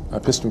engine, a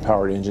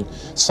piston-powered engine,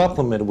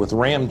 supplemented with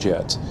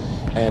ramjets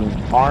and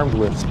armed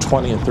with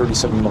 20 and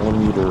 37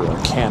 millimeter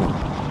cannon.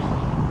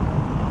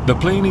 The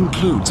plane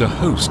includes a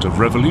host of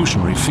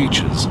revolutionary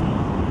features.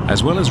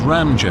 As well as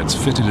ramjets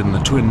fitted in the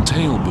twin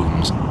tail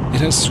booms,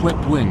 it has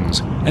swept wings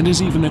and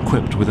is even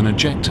equipped with an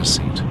ejector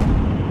seat.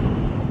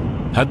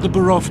 Had the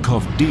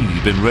Borovkov D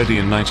been ready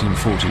in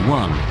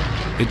 1941,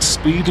 its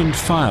speed and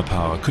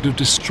firepower could have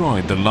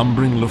destroyed the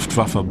lumbering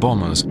Luftwaffe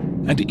bombers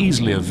and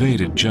easily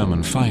evaded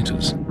German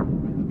fighters.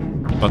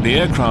 But the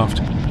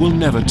aircraft will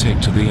never take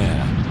to the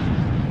air.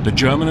 The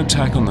German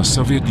attack on the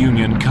Soviet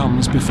Union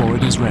comes before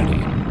it is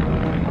ready.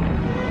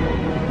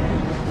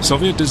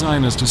 Soviet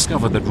designers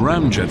discovered that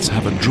ramjets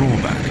have a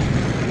drawback: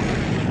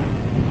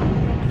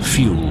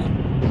 fuel.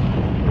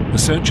 The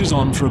search is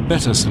on for a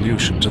better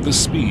solution to the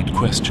speed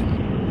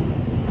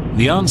question.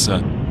 The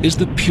answer is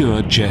the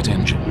pure jet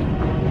engine.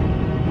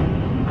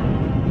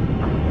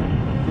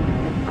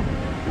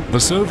 The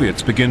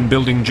Soviets begin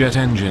building jet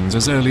engines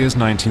as early as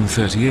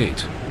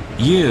 1938,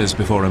 years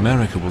before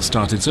America will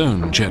start its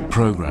own jet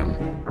program.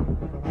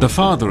 The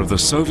father of the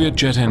Soviet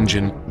jet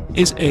engine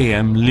is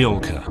A.M.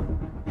 Lyulka.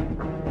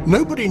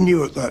 Nobody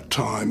knew at that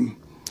time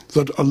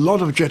that a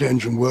lot of jet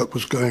engine work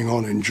was going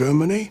on in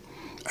Germany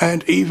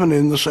and even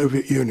in the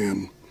Soviet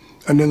Union.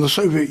 And in the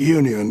Soviet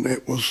Union,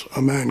 it was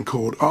a man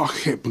called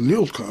Arkhip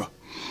Lyulka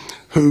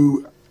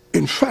who,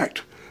 in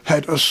fact,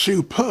 had a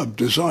superb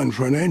design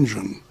for an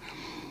engine.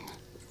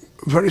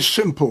 Very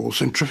simple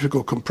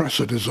centrifugal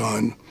compressor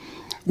design,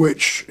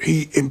 which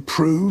he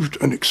improved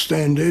and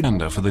extended.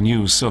 For the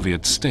new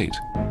Soviet state.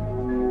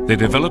 They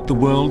developed the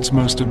world's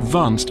most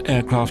advanced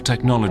aircraft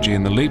technology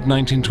in the late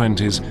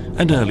 1920s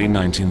and early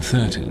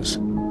 1930s.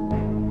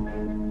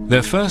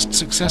 Their first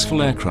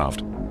successful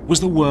aircraft was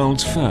the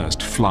world's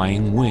first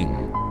flying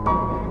wing.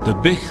 The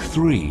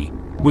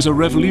Bich-3 was a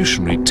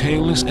revolutionary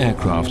tailless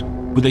aircraft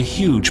with a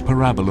huge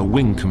parabola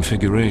wing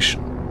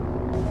configuration.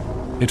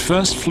 It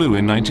first flew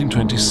in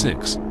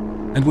 1926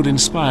 and would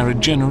inspire a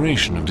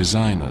generation of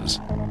designers.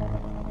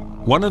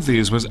 One of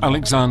these was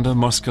Alexander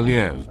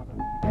Moskalev.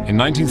 In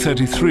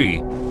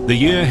 1933, the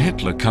year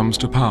Hitler comes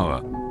to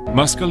power,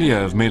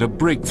 Moskalev made a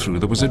breakthrough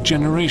that was a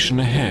generation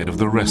ahead of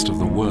the rest of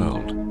the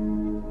world.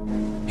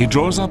 He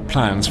draws up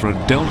plans for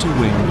a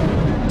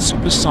delta-wing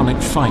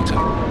supersonic fighter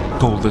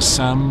called the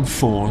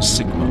Sam-4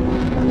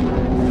 Sigma.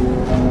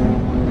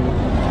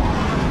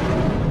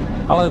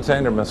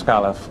 Alexander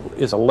Moskalev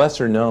is a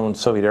lesser-known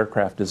Soviet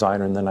aircraft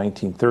designer in the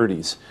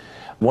 1930s.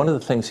 One of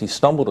the things he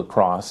stumbled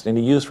across, and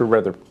he used for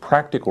rather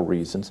practical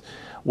reasons,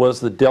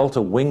 was the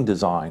delta wing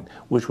design,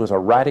 which was a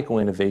radical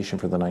innovation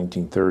for the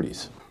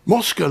 1930s.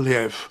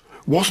 Moskalev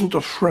wasn't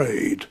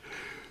afraid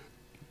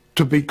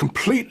to be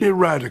completely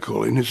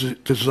radical in his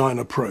design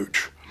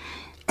approach.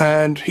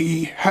 And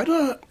he had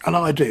an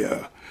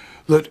idea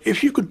that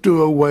if you could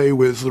do away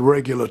with the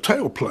regular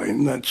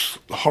tailplane, that's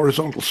the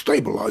horizontal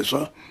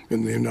stabilizer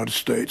in the United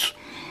States,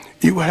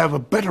 you would have a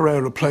better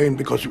aeroplane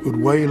because it would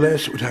weigh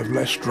less, it would have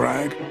less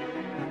drag.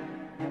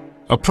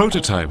 A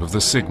prototype of the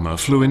Sigma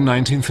flew in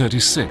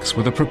 1936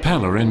 with a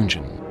propeller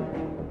engine.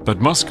 But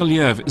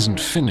Moskalev isn't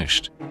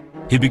finished.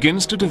 He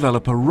begins to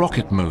develop a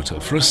rocket motor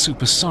for a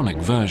supersonic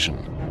version.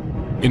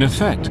 In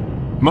effect,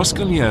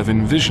 Moskalev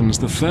envisions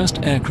the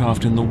first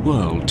aircraft in the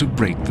world to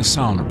break the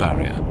sound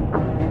barrier.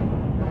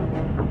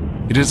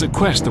 It is a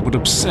quest that would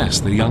obsess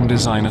the young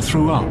designer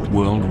throughout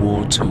World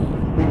War II.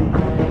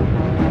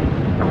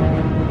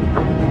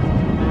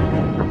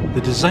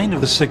 The design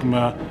of the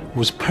Sigma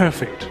was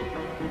perfect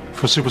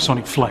for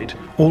supersonic flight.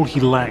 All he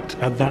lacked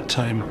at that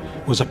time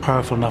was a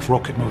powerful enough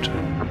rocket motor.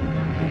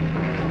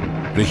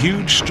 The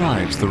huge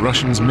strides the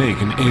Russians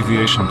make in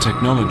aviation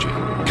technology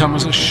come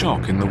as a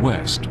shock in the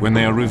West when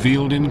they are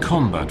revealed in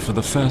combat for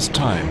the first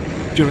time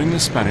during the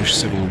Spanish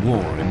Civil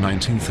War in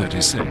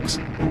 1936.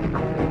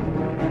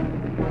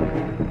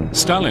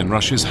 Stalin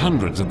rushes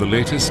hundreds of the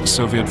latest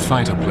Soviet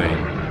fighter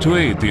plane to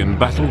aid the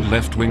embattled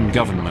left-wing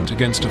government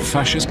against a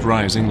fascist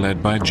rising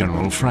led by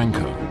General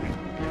Franco.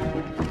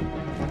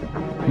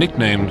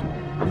 Nicknamed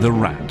the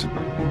Rat.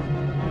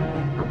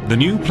 The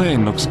new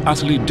plane looks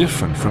utterly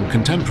different from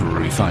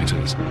contemporary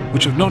fighters,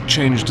 which have not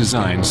changed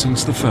design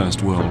since the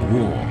First World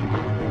War.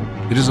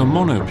 It is a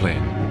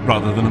monoplane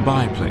rather than a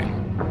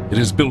biplane. It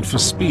is built for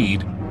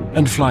speed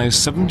and flies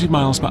 70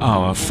 miles per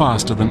hour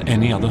faster than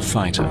any other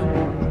fighter.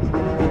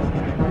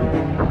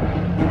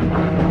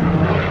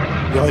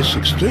 The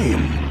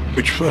I-16,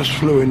 which first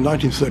flew in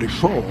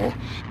 1934,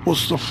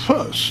 was the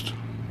first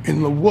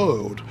in the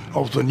world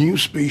of the new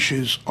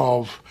species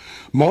of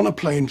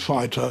monoplane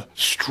fighter,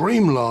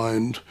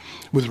 streamlined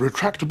with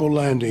retractable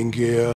landing gear.